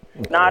that way.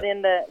 Not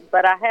in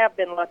but I have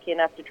been lucky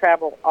enough to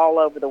travel all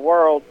over the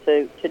world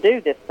to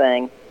do this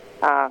thing.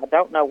 I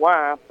don't know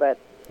why, but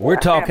we're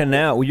talking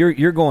now.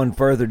 You're going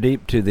further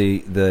deep to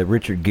the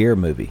Richard Gere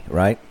movie,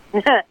 right?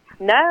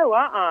 No,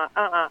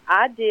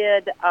 I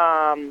did,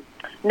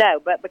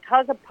 no, but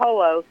because of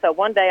polo, so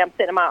one day I'm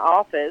sitting in my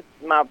office,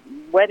 my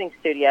wedding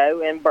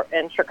studio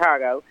in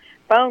Chicago,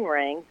 phone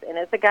rings, and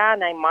it's a guy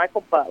named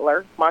Michael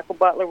Butler. Michael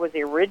Butler was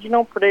the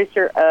original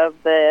producer of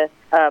the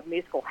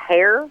musical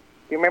Hair.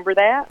 You remember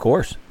that? Of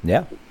course,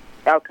 yeah.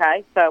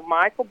 Okay, so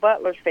Michael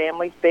Butler's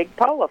family's big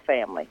polo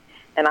family,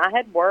 and I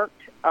had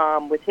worked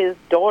with his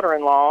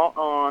daughter-in-law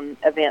on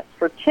events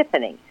for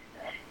Tiffany's,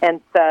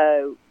 and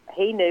so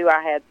he knew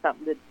I had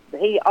something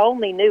he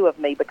only knew of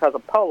me because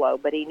of polo,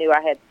 but he knew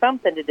I had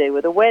something to do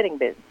with the wedding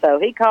business. So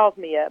he calls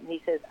me up, and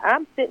he says,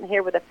 I'm sitting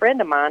here with a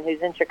friend of mine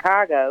who's in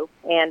Chicago,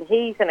 and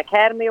he's an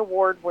Academy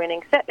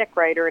Award-winning set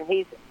decorator, and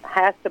he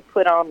has to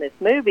put on this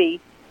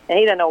movie, and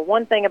he doesn't know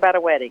one thing about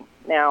a wedding.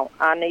 Now,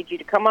 I need you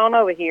to come on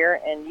over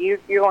here, and you're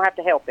going to have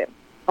to help him.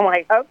 I'm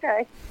like,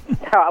 okay.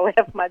 So I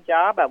left my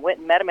job. I went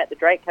and met him at the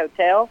Drake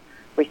Hotel.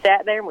 We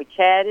sat there, and we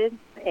chatted.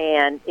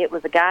 And it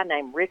was a guy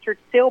named Richard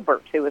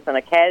Silbert, who was an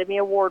Academy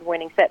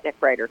Award-winning set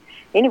decorator.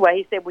 Anyway,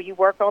 he said, will you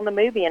work on the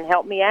movie and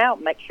help me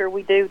out, make sure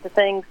we do the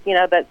things,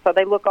 that so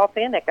they look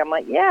authentic? I'm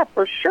like, yeah,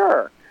 for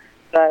sure.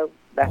 So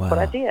that's what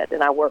I did.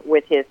 And I worked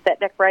with his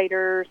set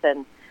decorators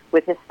and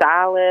with his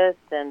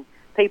stylists and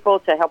people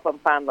to help them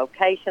find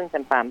locations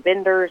and find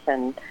vendors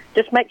and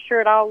just make sure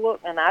it all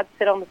looked. And I'd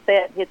sit on the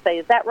set, and he'd say,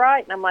 is that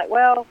right? And I'm like,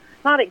 well,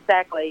 not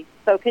exactly.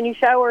 So can you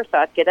show her? So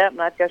I'd get up,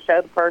 and I'd go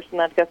show the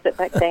person. I'd go sit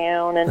back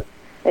down, and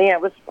yeah,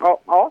 it was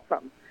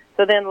awesome.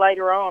 So then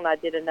later on, I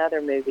did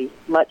another movie.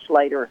 Much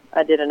later,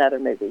 I did another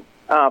movie.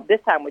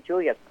 This time with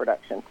Julia's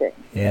production team.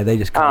 Yeah, they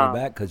just called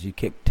you back because you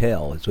kicked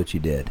tail. Is what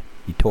you did.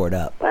 You tore it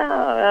up.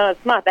 Well,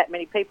 it's not that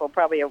many people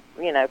probably,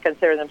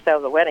 consider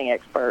themselves a wedding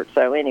expert.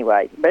 So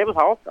anyway, but it was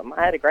awesome.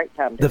 I had a great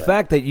time. The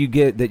fact that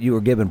you were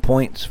given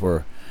points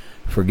for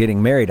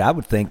getting married, I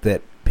would think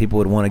that people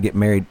would want to get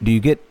married. Do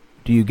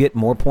you get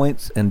more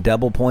points and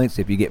double points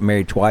if you get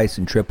married twice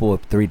and triple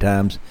if 3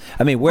 times?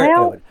 I mean,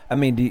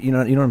 do you know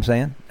what I'm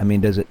saying? I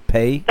mean, does it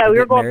pay? So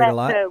you're going back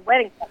to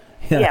wedding points.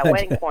 Yeah,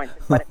 wedding points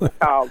is what it's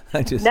called.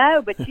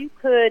 No, but you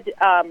could,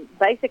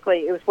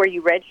 basically, it was where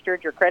you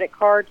registered your credit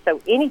card. So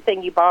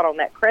anything you bought on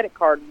that credit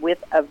card with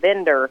a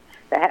vendor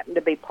that happened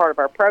to be part of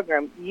our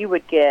program, you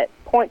would get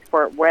points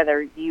for it,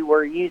 whether you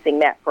were using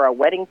that for a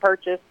wedding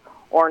purchase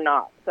or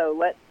not. So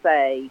let's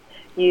say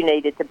you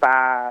needed to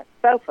buy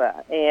a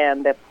sofa,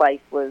 and the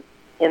place was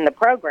in the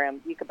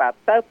program, you could buy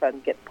the sofa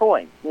and get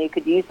points. And you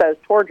could use those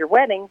towards your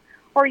wedding,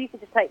 or you could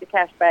just take the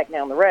cash back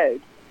down the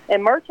road.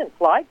 And merchants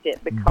liked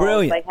it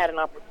because they had an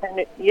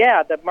opportunity.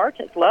 Yeah, the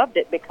merchants loved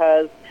it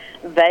because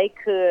they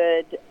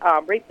could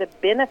reap the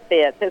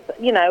benefits. It's,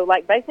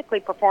 like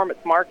basically performance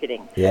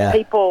marketing. Yeah.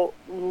 People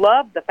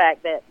loved the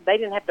fact that they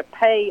didn't have to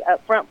pay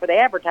up front for the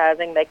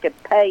advertising. They could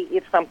pay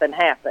if something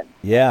happened.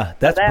 Yeah,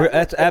 that's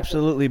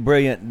absolutely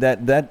brilliant.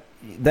 That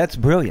that's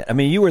brilliant. I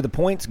mean, you were the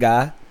points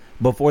guy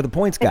before the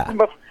points guy.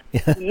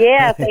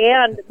 Yes,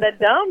 and the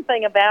dumb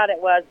thing about it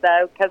was,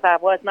 though, because I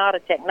was not a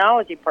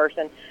technology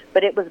person,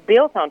 but it was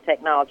built on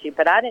technology,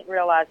 but I didn't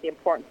realize the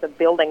importance of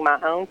building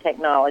my own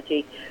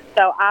technology,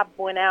 so I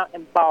went out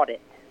and bought it,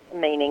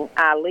 meaning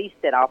I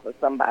leased it off of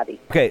somebody.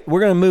 Okay,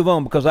 we're going to move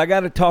on because I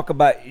got to talk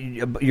about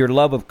your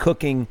love of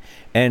cooking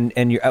and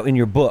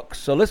your books.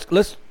 So let's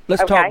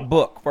talk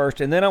book first,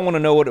 and then I want to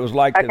know what it was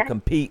like to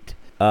compete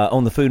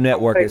on the Food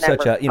Network. It's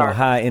such a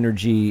high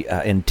energy,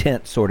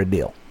 intense sort of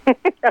deal.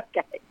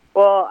 Okay.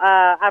 Well,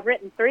 I've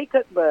written 3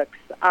 cookbooks.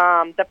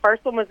 The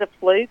first one was a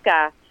fluke.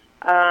 I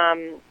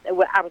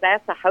was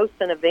asked to host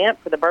an event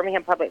for the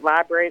Birmingham Public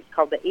Library. It's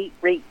called the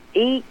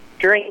Eat,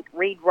 Drink,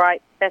 Read,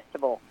 Write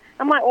Festival.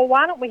 I'm like, well,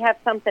 why don't we have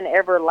something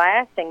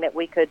everlasting that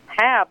we could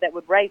have that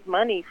would raise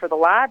money for the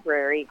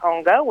library,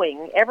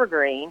 ongoing,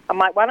 evergreen? I'm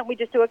like, why don't we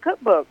just do a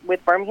cookbook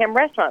with Birmingham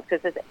restaurants?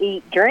 Because it's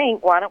Eat,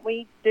 Drink. Why don't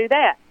we do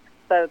that?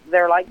 So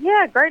they're like,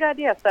 yeah, great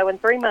idea. So in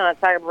 3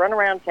 months, I run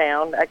around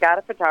town. I got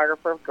a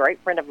photographer, a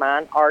great friend of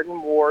mine,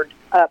 Arden Ward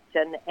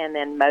Upton, and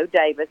then Mo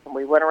Davis, and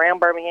we went around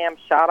Birmingham,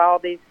 shot all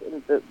these.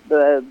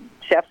 The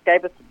chefs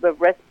gave us the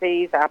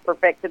recipes. I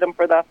perfected them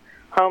for the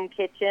home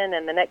kitchen,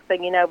 and the next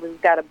thing you know,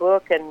 we've got a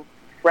book and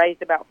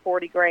raised about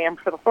 $40,000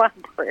 for the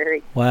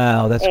library.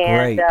 Wow, that's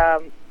great.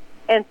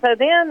 And so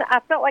then I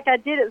felt like I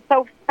did it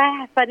so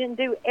fast. I didn't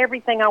do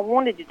everything I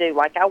wanted to do.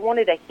 Like I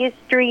wanted a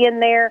history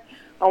in there,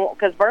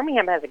 because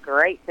Birmingham has a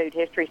great food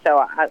history, so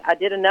I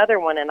did another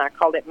one, and I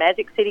called it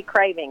Magic City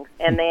Cravings,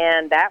 and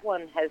then that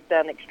one has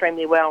done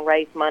extremely well and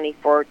raised money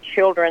for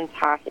Children's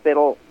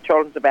Hospital,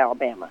 Children's of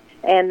Alabama.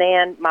 And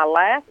then my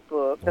last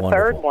book, the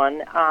third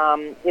one,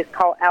 is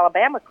called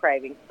Alabama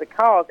Cravings,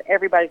 because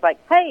everybody's like,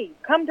 hey,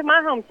 come to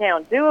my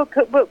hometown, do a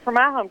cookbook for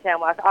my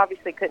hometown. Well, I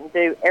obviously couldn't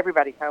do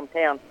everybody's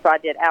hometown, so I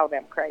did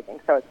Alabama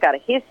Cravings. So it's got a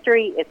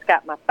history. It's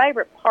got my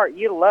favorite part.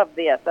 You'll love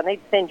this. I need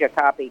to send you a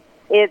copy.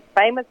 It's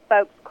Famous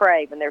Folks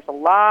Crave, and there's a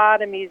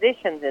lot of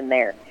musicians in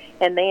there.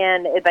 And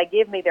then they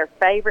give me their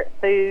favorite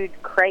food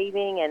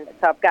craving, and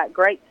so I've got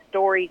great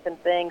stories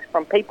and things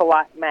from people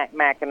like Mac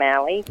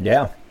McAnally,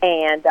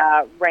 and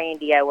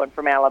Randy Owen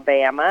from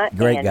Alabama,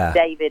 great guy.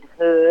 David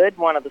Hood,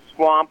 one of the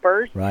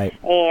Swampers, right?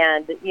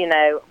 And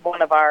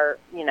one of our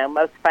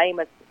most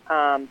famous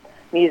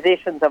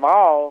musicians of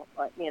all,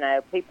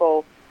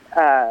 people.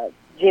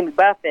 Jimmy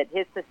Buffett,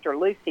 his sister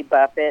Lucy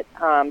Buffett,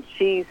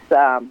 she's,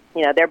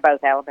 they're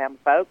both Alabama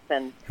folks,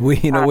 and we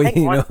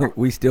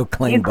still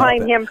claim. You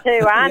claim Buffett. Him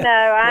too. I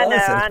know.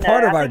 It's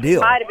part of our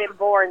deal. Might have been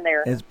born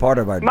there. It's part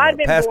of our deal. Might have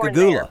been born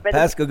there.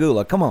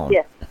 Pascagoula. Come on.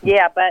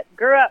 Yeah, but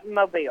grew up in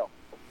Mobile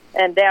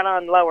and down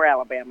on Lower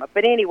Alabama.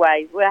 But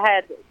anyway, we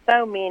had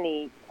so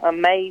many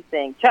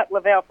amazing. Chuck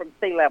Leavell from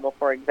Sea Level,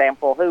 for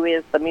example, who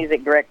is the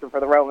music director for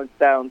the Rolling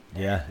Stones,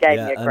 gave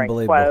me a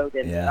great quote,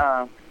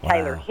 and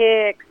Taylor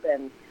Hicks,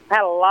 and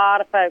had a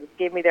lot of folks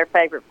give me their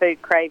favorite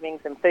food cravings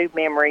and food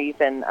memories,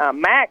 and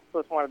Max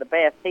was one of the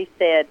best. He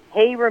said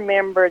he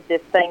remembered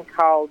this thing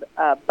called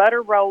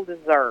butter roll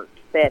dessert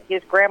that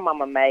his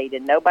grandmama made,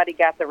 and nobody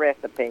got the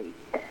recipe.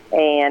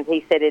 And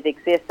he said it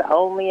exists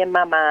only in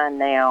my mind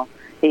now.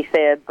 He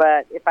said,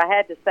 but if I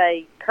had to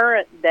say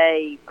current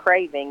day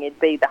craving, it'd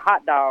be the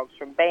hot dogs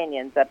from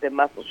Banyan's up in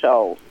Muscle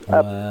Shoals,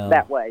 up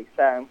that way.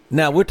 So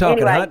now we're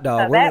talking hot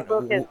dog. So that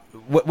book is,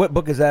 what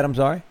book is that? I'm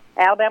sorry.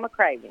 Alabama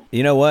Craving.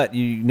 You know what?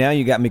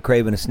 You got me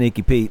craving a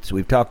Sneaky Pete's.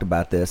 We've talked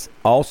about this.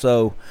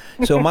 Also,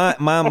 so my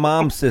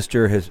mom's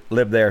sister has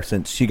lived there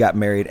since she got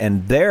married,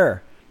 and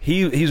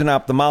he's an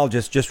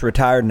ophthalmologist, just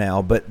retired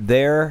now, but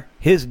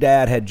his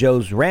dad had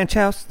Joe's Ranch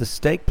House, the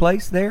steak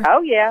place there.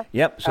 Oh, yeah.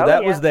 Yep, so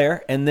that was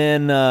there. And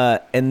then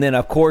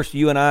of course,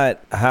 you and I,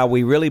 how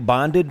we really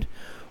bonded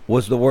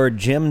was the word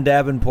Jim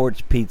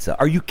Davenport's Pizza.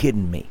 Are you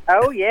kidding me?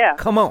 Oh, yeah.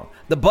 Come on.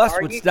 The bus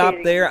would stop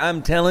there.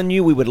 I'm telling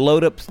you, we would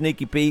load up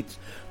Sneaky Pete's.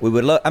 We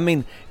would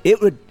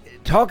it would,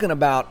 talking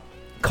about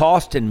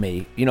costing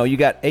me, you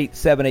got 8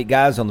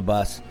 guys on the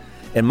bus,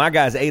 and my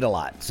guys ate a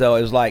lot. So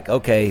it was like,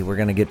 okay, we're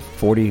going to get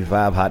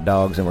 45 hot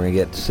dogs, and we're going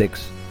to get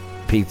 6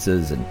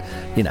 pizzas, and,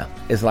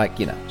 it's like,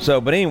 So,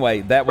 but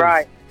anyway, that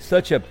was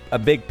such a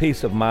big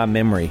piece of my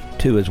memory,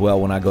 too, as well,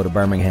 when I go to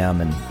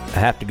Birmingham, and I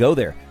have to go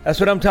there. That's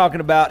what I'm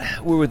talking about.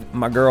 We're with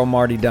my girl,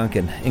 Marty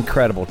Duncan.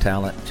 Incredible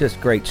talent. Just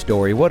great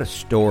story. What a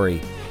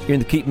story. You're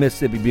in the Keep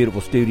Mississippi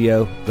Beautiful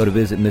studio. Go to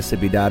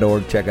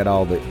visitmississippi.org. Check out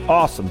all the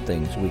awesome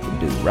things we can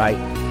do right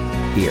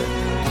here.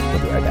 We'll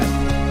be right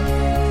back.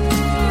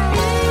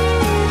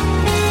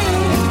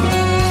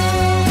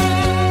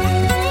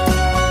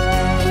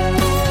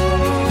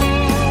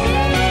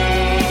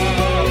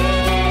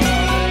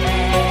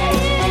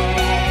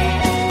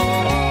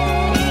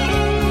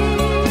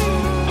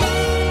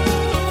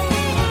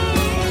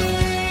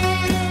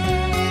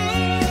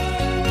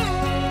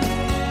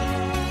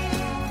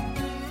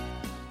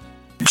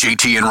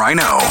 JT and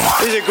Rhino.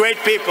 These are great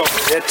people.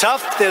 They're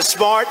tough, they're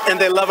smart, and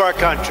they love our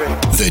country.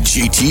 The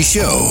JT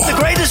Show. The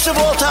greatest of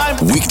all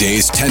time.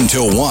 Weekdays 10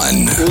 till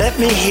 1. Let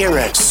me hear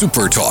it.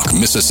 Super Talk,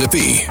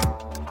 Mississippi.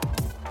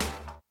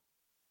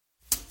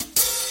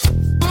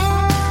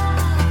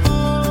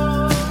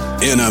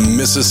 in a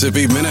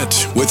Mississippi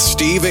Minute with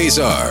Steve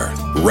Azar,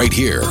 right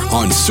here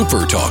on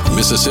Super Talk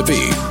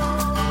Mississippi.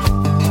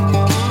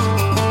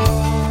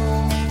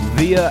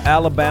 Via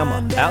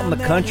Alabama, out in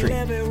the country.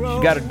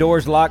 She got her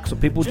doors locked so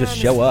people just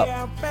show up,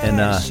 and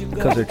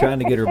because they're trying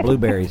to get her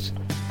blueberries.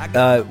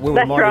 We're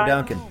with Marty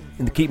Duncan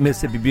in the Keep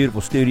Mississippi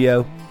Beautiful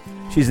studio.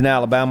 She's an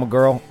Alabama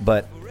girl,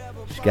 but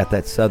she's got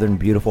that southern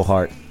beautiful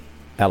heart.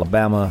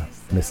 Alabama,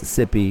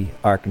 Mississippi,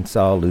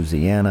 Arkansas,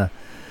 Louisiana,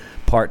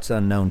 parts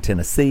unknown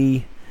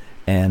Tennessee,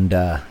 and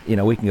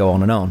we can go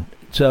on and on.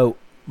 So,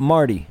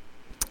 Marty,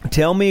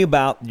 tell me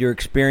about your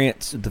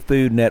experience at the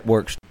Food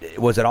Network.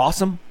 Was it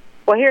awesome?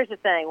 Well, here's the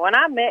thing. When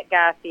I met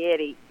Guy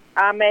Fieri,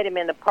 I met him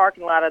in the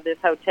parking lot of this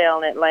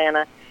hotel in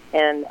Atlanta,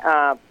 and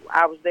I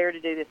was there to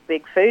do this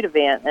big food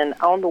event. And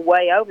on the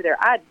way over there,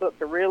 I'd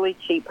booked a really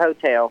cheap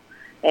hotel,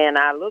 and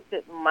I looked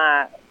at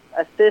my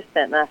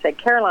assistant, and I said,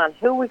 Caroline,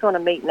 who are we going to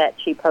meet in that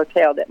cheap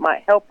hotel that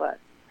might help us?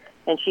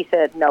 And she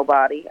said,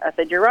 nobody. I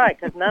said, you're right,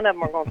 because none of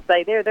them are going to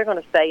stay there. They're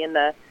going to stay in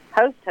the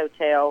host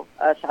hotel.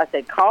 So I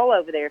said, call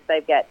over there. If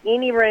they've got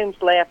any rooms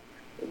left,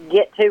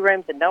 get 2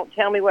 rooms and don't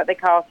tell me what they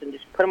cost and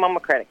just put them on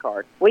my credit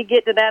card. We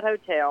get to that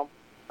hotel.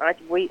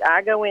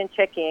 I go in,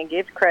 check in,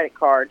 give credit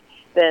card,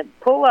 then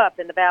pull up,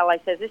 and the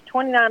valet says, it's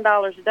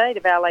 $29 a day to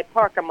valet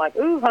park. I'm like,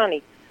 ooh,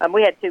 honey.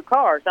 We had 2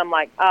 cars. I'm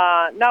like,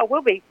 no,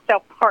 we'll be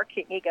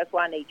self-parking. He goes,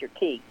 well, I need your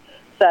key.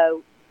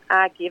 So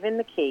I give him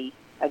the key.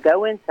 I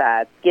go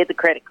inside, get the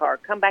credit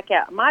card, come back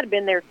out. I might have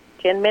been there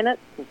 10 minutes,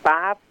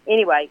 5.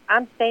 Anyway,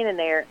 I'm standing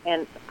there,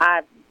 and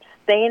I'm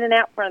standing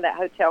out front of that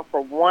hotel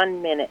for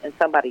 1 minute, and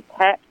somebody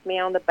taps me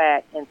on the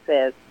back and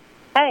says,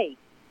 hey,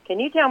 can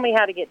you tell me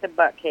how to get to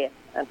Buckhead?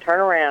 I turn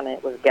around, and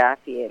it was Guy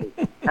Fieri.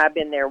 I've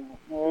been there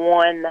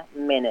 1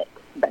 minute.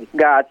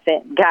 God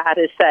sent Guy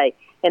to say.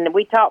 And then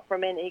we talked for a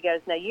minute. He goes,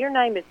 now, your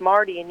name is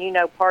Marty, and you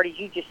know parties.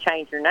 You just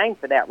changed your name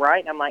for that,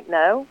 right? I'm like,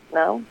 no,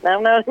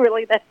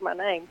 really, that's my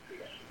name.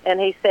 And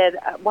he said,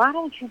 why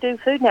don't you do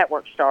Food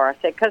Network Star? I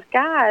said, because,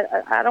 Guy,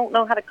 I don't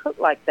know how to cook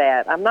like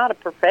that. I'm not a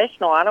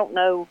professional. I don't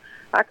know.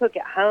 I cook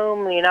at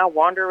home,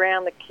 wander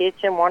around the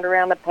kitchen, wander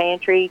around the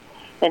pantry.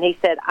 And he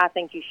said, I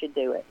think you should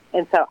do it.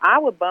 And so I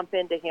would bump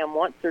into him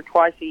once or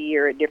twice a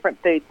year at different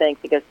food things.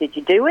 He goes, did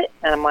you do it?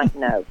 And I'm like,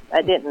 no,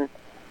 I didn't.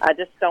 I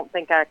just don't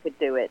think I could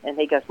do it. And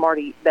he goes,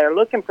 Marty, they're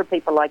looking for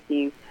people like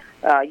you.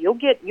 You'll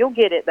get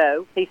it,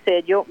 though. He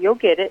said, you'll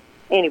get it.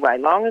 Anyway,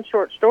 long and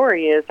short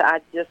story is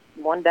I just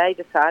one day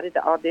decided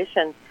to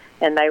audition,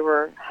 and they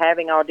were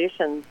having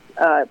auditions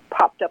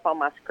popped up on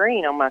my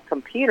screen on my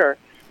computer.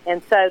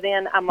 And so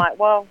then I'm like,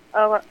 well,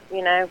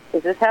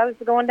 is this how this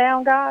is going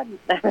down, God?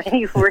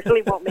 You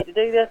really want me to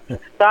do this?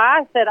 So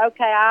I said,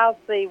 okay, I'll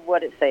see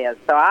what it says.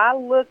 So I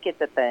look at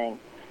the thing,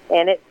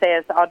 and it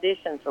says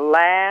auditions. The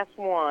last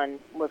one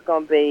was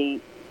going to be,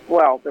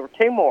 well, there were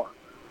 2 more.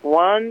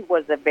 One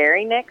was the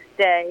very next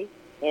day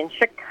in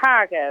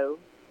Chicago,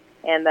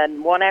 and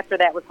then one after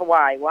that was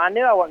Hawaii. Well, I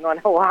knew I wasn't going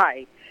to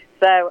Hawaii.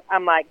 So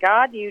I'm like,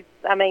 God, it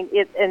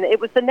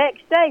was the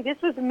next day. This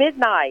was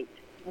midnight.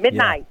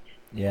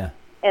 Yeah.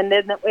 And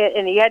then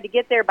you had to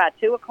get there by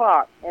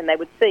 2:00, and they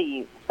would see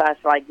you. So I was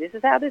like, this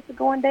is how this is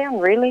going down?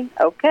 Really?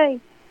 Okay.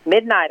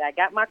 Midnight, I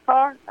got my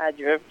car. I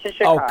drove to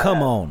Chicago. Oh,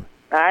 come on.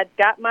 I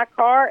got my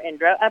car and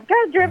drove. I've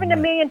driven a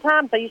million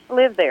times. I used to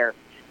live there.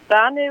 So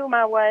I knew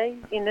my way,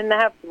 and then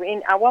I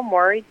wasn't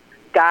worried.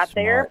 Got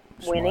there,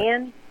 went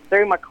in,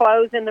 threw my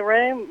clothes in the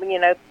room,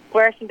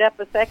 freshened up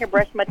a second,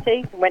 brushed my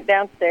teeth, went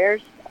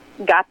downstairs,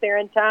 got there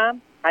in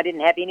time. I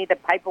didn't have any of the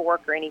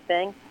paperwork or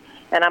anything.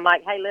 And I'm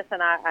like, hey, listen,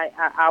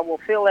 I will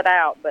fill it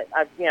out, but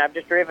I've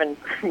just driven,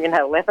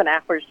 11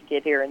 hours to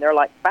get here. And they're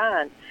like,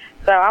 fine.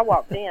 So I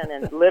walked in,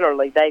 and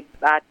literally they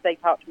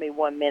talked to me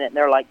 1 minute, and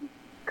they're like,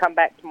 come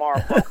back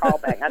tomorrow for a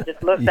callback. And I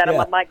just looked at them.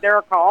 I'm like, there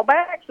are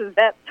callbacks?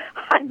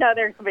 I know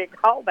there's going to be a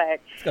callback.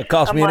 It's going to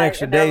cost me an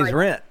extra day's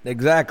rent.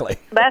 Exactly.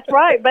 That's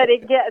right. But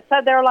so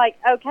they're like,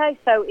 okay,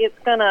 so it's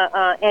going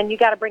to, and you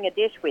got to bring a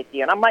dish with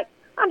you. And I'm like,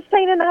 I'm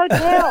staying in the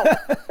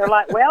hotel. They're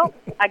like, well,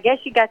 I guess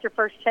you got your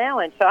first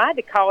challenge. So I had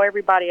to call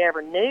everybody I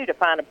ever knew to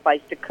find a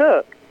place to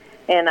cook.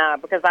 And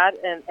because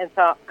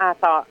so I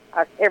thought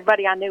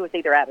everybody I knew was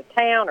either out of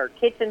town or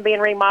kitchen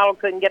being remodeled,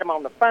 couldn't get them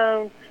on the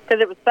phone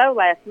because it was so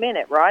last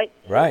minute, right?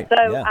 Right.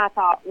 So yeah. I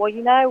thought, well,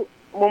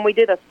 when we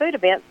do those food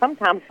events,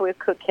 sometimes we'll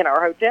cook in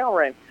our hotel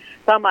room.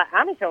 So I'm like,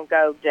 I'm just going to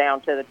go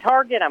down to the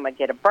Target. I'm going to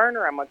get a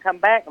burner. I'm going to come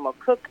back. I'm going to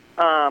cook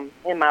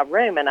in my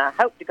room, and I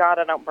hope to God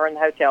I don't burn the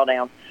hotel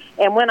down.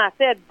 And when I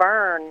said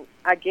burn,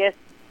 I guess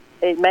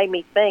it made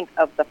me think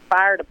of the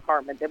fire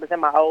department that was in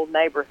my old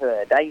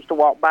neighborhood. I used to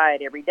walk by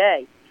it every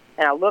day,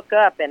 and I look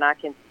up, and I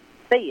can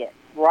see it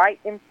right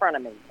in front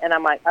of me. And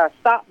I'm like, I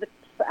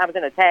was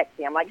in a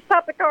taxi. I'm like,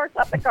 stop the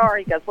car.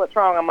 He goes, what's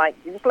wrong? I'm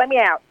like, just let me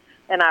out.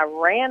 And I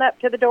ran up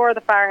to the door of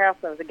the firehouse,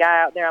 and there was a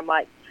guy out there.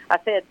 I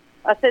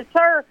said,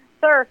 sir,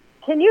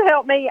 can you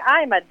help me?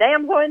 I am a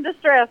damsel in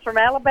distress from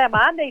Alabama.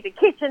 I need a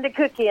kitchen to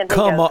cook in.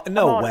 Come on.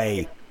 No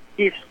way.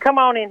 Come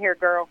on in here,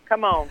 girl.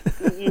 Come on.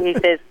 He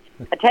says,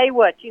 I tell you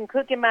what, you can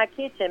cook in my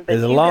kitchen, but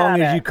as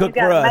long as you cook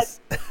for us.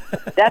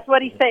 That's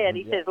what he said.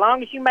 He said, as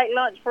long as you make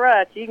lunch for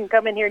us, you can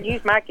come in here and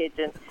use my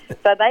kitchen.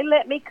 So they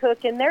let me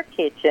cook in their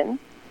kitchen.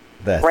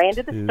 Ran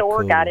to the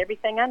store, got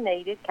everything I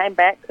needed, came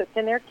back, cooked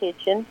in their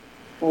kitchen,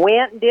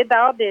 went and did the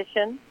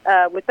audition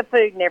with the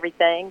food and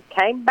everything,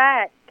 came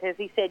back because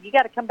he said, you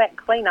got to come back and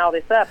clean all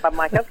this up. I'm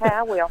like, okay,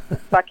 I will.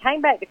 So I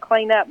came back to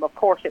clean up, and of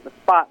course it was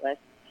spotless.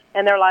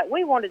 And they're like,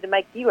 we wanted to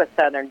make you a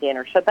Southern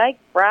dinner. So they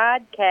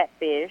fried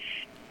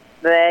catfish.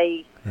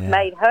 They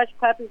made hush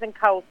puppies and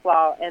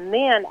coleslaw. And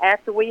then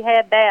after we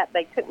had that,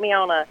 they took me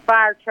on a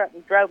fire truck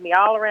and drove me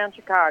all around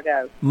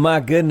Chicago. My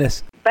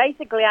goodness.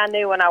 Basically, I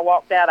knew when I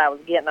walked out I was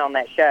getting on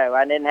that show.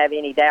 I didn't have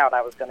any doubt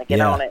I was going to get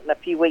on it. And a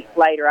few weeks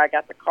later, I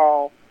got the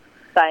call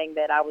saying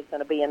that I was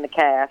going to be in the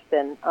cast.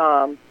 And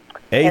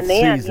Eighth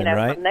then, season, you know,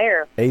 right? from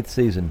there. 8th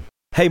season.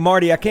 Hey,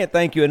 Marty, I can't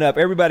thank you enough.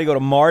 Everybody go to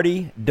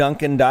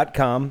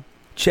MartyDuncan.com.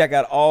 Check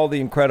out all the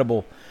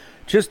incredible,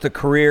 just the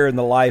career and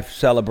the life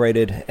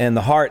celebrated, and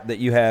the heart that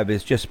you have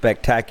is just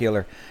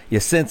spectacular. You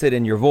sense it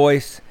in your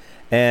voice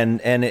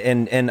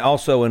and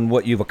also in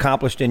what you've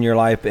accomplished in your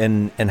life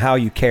and how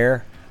you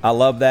care. I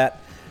love that.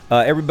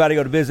 Everybody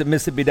go to visit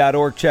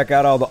Mississippi.org. Check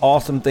out all the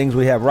awesome things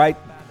we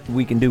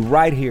can do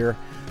right here,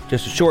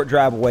 just a short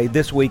drive away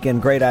this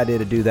weekend. Great idea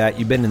to do that.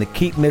 You've been in the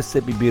Keep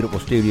Mississippi Beautiful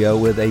studio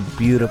with a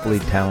beautifully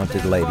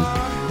talented lady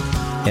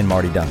in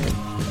Marty Duncan.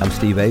 I'm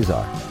Steve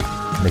Azar.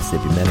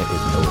 Mississippi Minute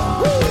is no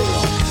longer very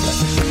long.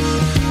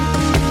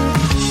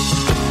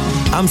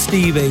 I'm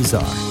Steve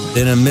Azar.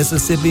 In a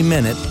Mississippi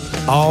Minute,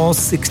 all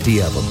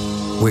 60 of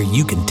them, where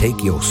you can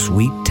take your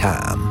sweet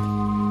time.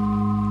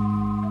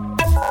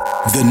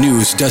 The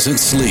news doesn't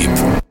sleep,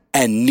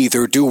 and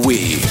neither do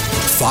we.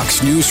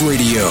 Fox News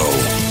Radio.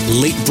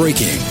 Late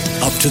breaking,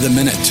 up to the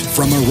minute,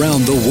 from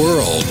around the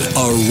world,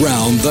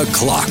 around the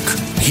clock.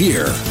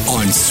 Here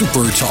on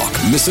Super Talk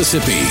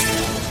Mississippi.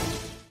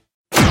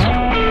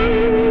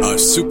 A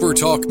Super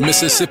Talk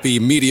Mississippi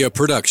media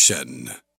production.